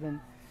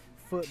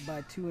 27-foot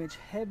by 2-inch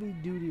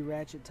heavy-duty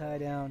ratchet tie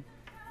down.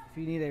 If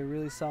you need a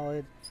really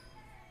solid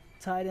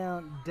tie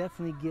down,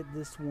 definitely get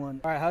this one.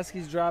 All right,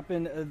 Husky's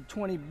dropping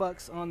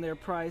 $20 on their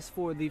price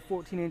for the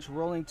 14-inch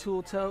rolling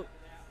tool tote.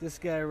 This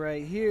guy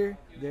right here,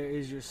 there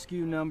is your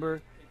SKU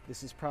number.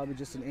 This is probably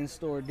just an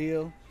in-store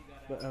deal,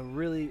 but a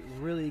really,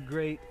 really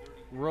great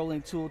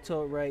rolling tool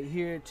tote right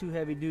here. 2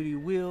 heavy-duty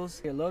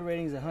wheels. Your load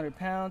rating is 100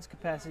 pounds.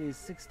 Capacity is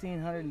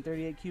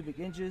 1,638 cubic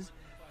inches.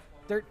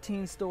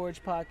 13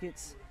 storage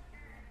pockets.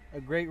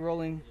 A great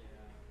rolling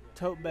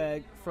tote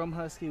bag from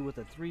Husky with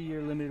a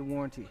 3-year limited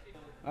warranty.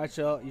 All right,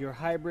 y'all. Your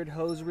hybrid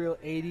hose reel,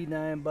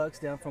 $89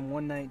 down from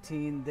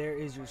 $119. There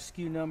is your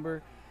SKU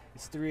number.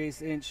 It's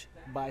 3/8"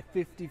 by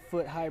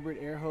 50-foot hybrid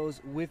air hose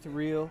with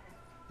reel.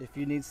 If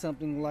you need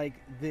something like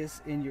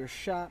this in your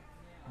shop,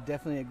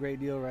 definitely a great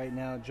deal right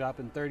now,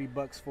 dropping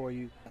 $30 for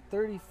you.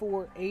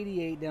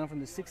 $34.88 down from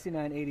the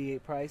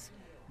 $69.88 price.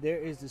 There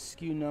is the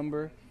SKU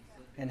number,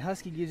 and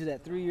Husky gives you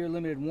that 3-year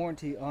limited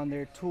warranty on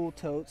their tool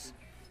totes.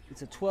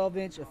 It's a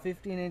 12-inch, a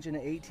 15-inch, and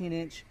an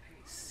 18-inch.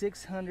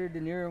 600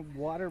 denier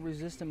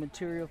water-resistant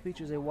material,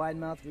 features a wide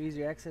mouth for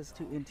easier access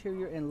to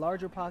interior and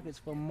larger pockets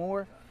for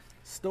more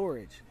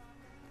storage.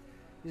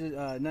 These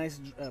are nice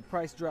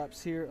price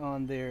drops here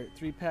on their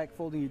 3-pack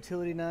folding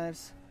utility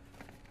knives.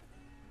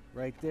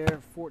 Right there,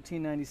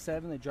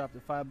 $14.97. They dropped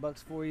it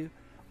 $5 for you.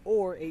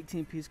 Or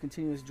 18-piece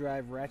continuous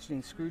drive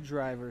ratcheting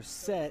screwdriver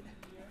set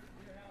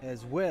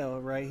as well,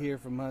 right here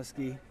from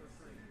Husky.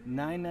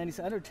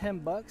 $9.97, under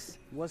 $10,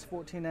 was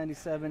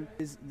 $14.97.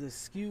 Is the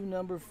SKU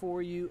number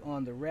for you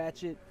on the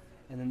ratchet,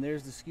 and then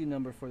there's the SKU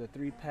number for the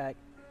 3-pack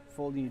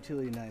folding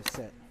utility knife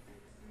set.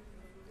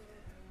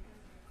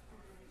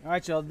 All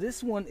right, y'all.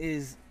 This one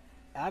is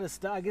out of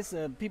stock. I guess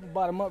people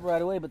bought them up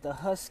right away, but the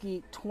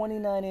Husky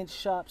 29-inch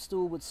shop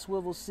stool with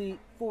swivel seat,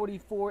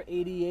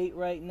 $44.88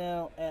 right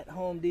now at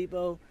Home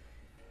Depot.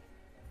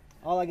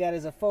 All I got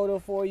is a photo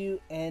for you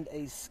and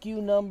a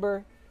SKU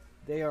number.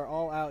 They are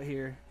all out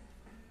here.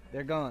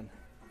 They're gone.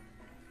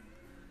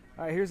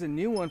 All right, here's a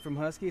new one from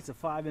Husky. It's a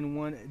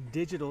 5-in-1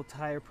 digital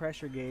tire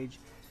pressure gauge,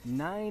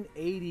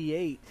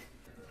 $9.88.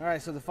 All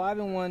right, so the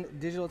 5-in-1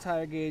 digital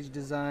tire gauge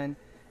design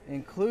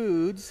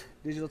includes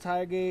digital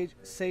tire gauge,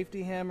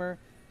 safety hammer,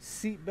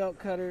 seat belt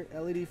cutter,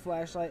 LED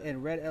flashlight,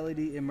 and red LED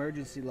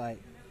emergency light.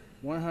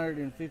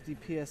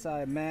 150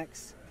 PSI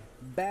max.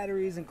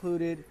 Batteries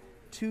included,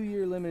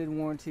 2-year limited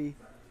warranty.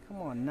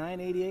 Come on,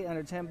 $988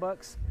 under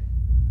 $10.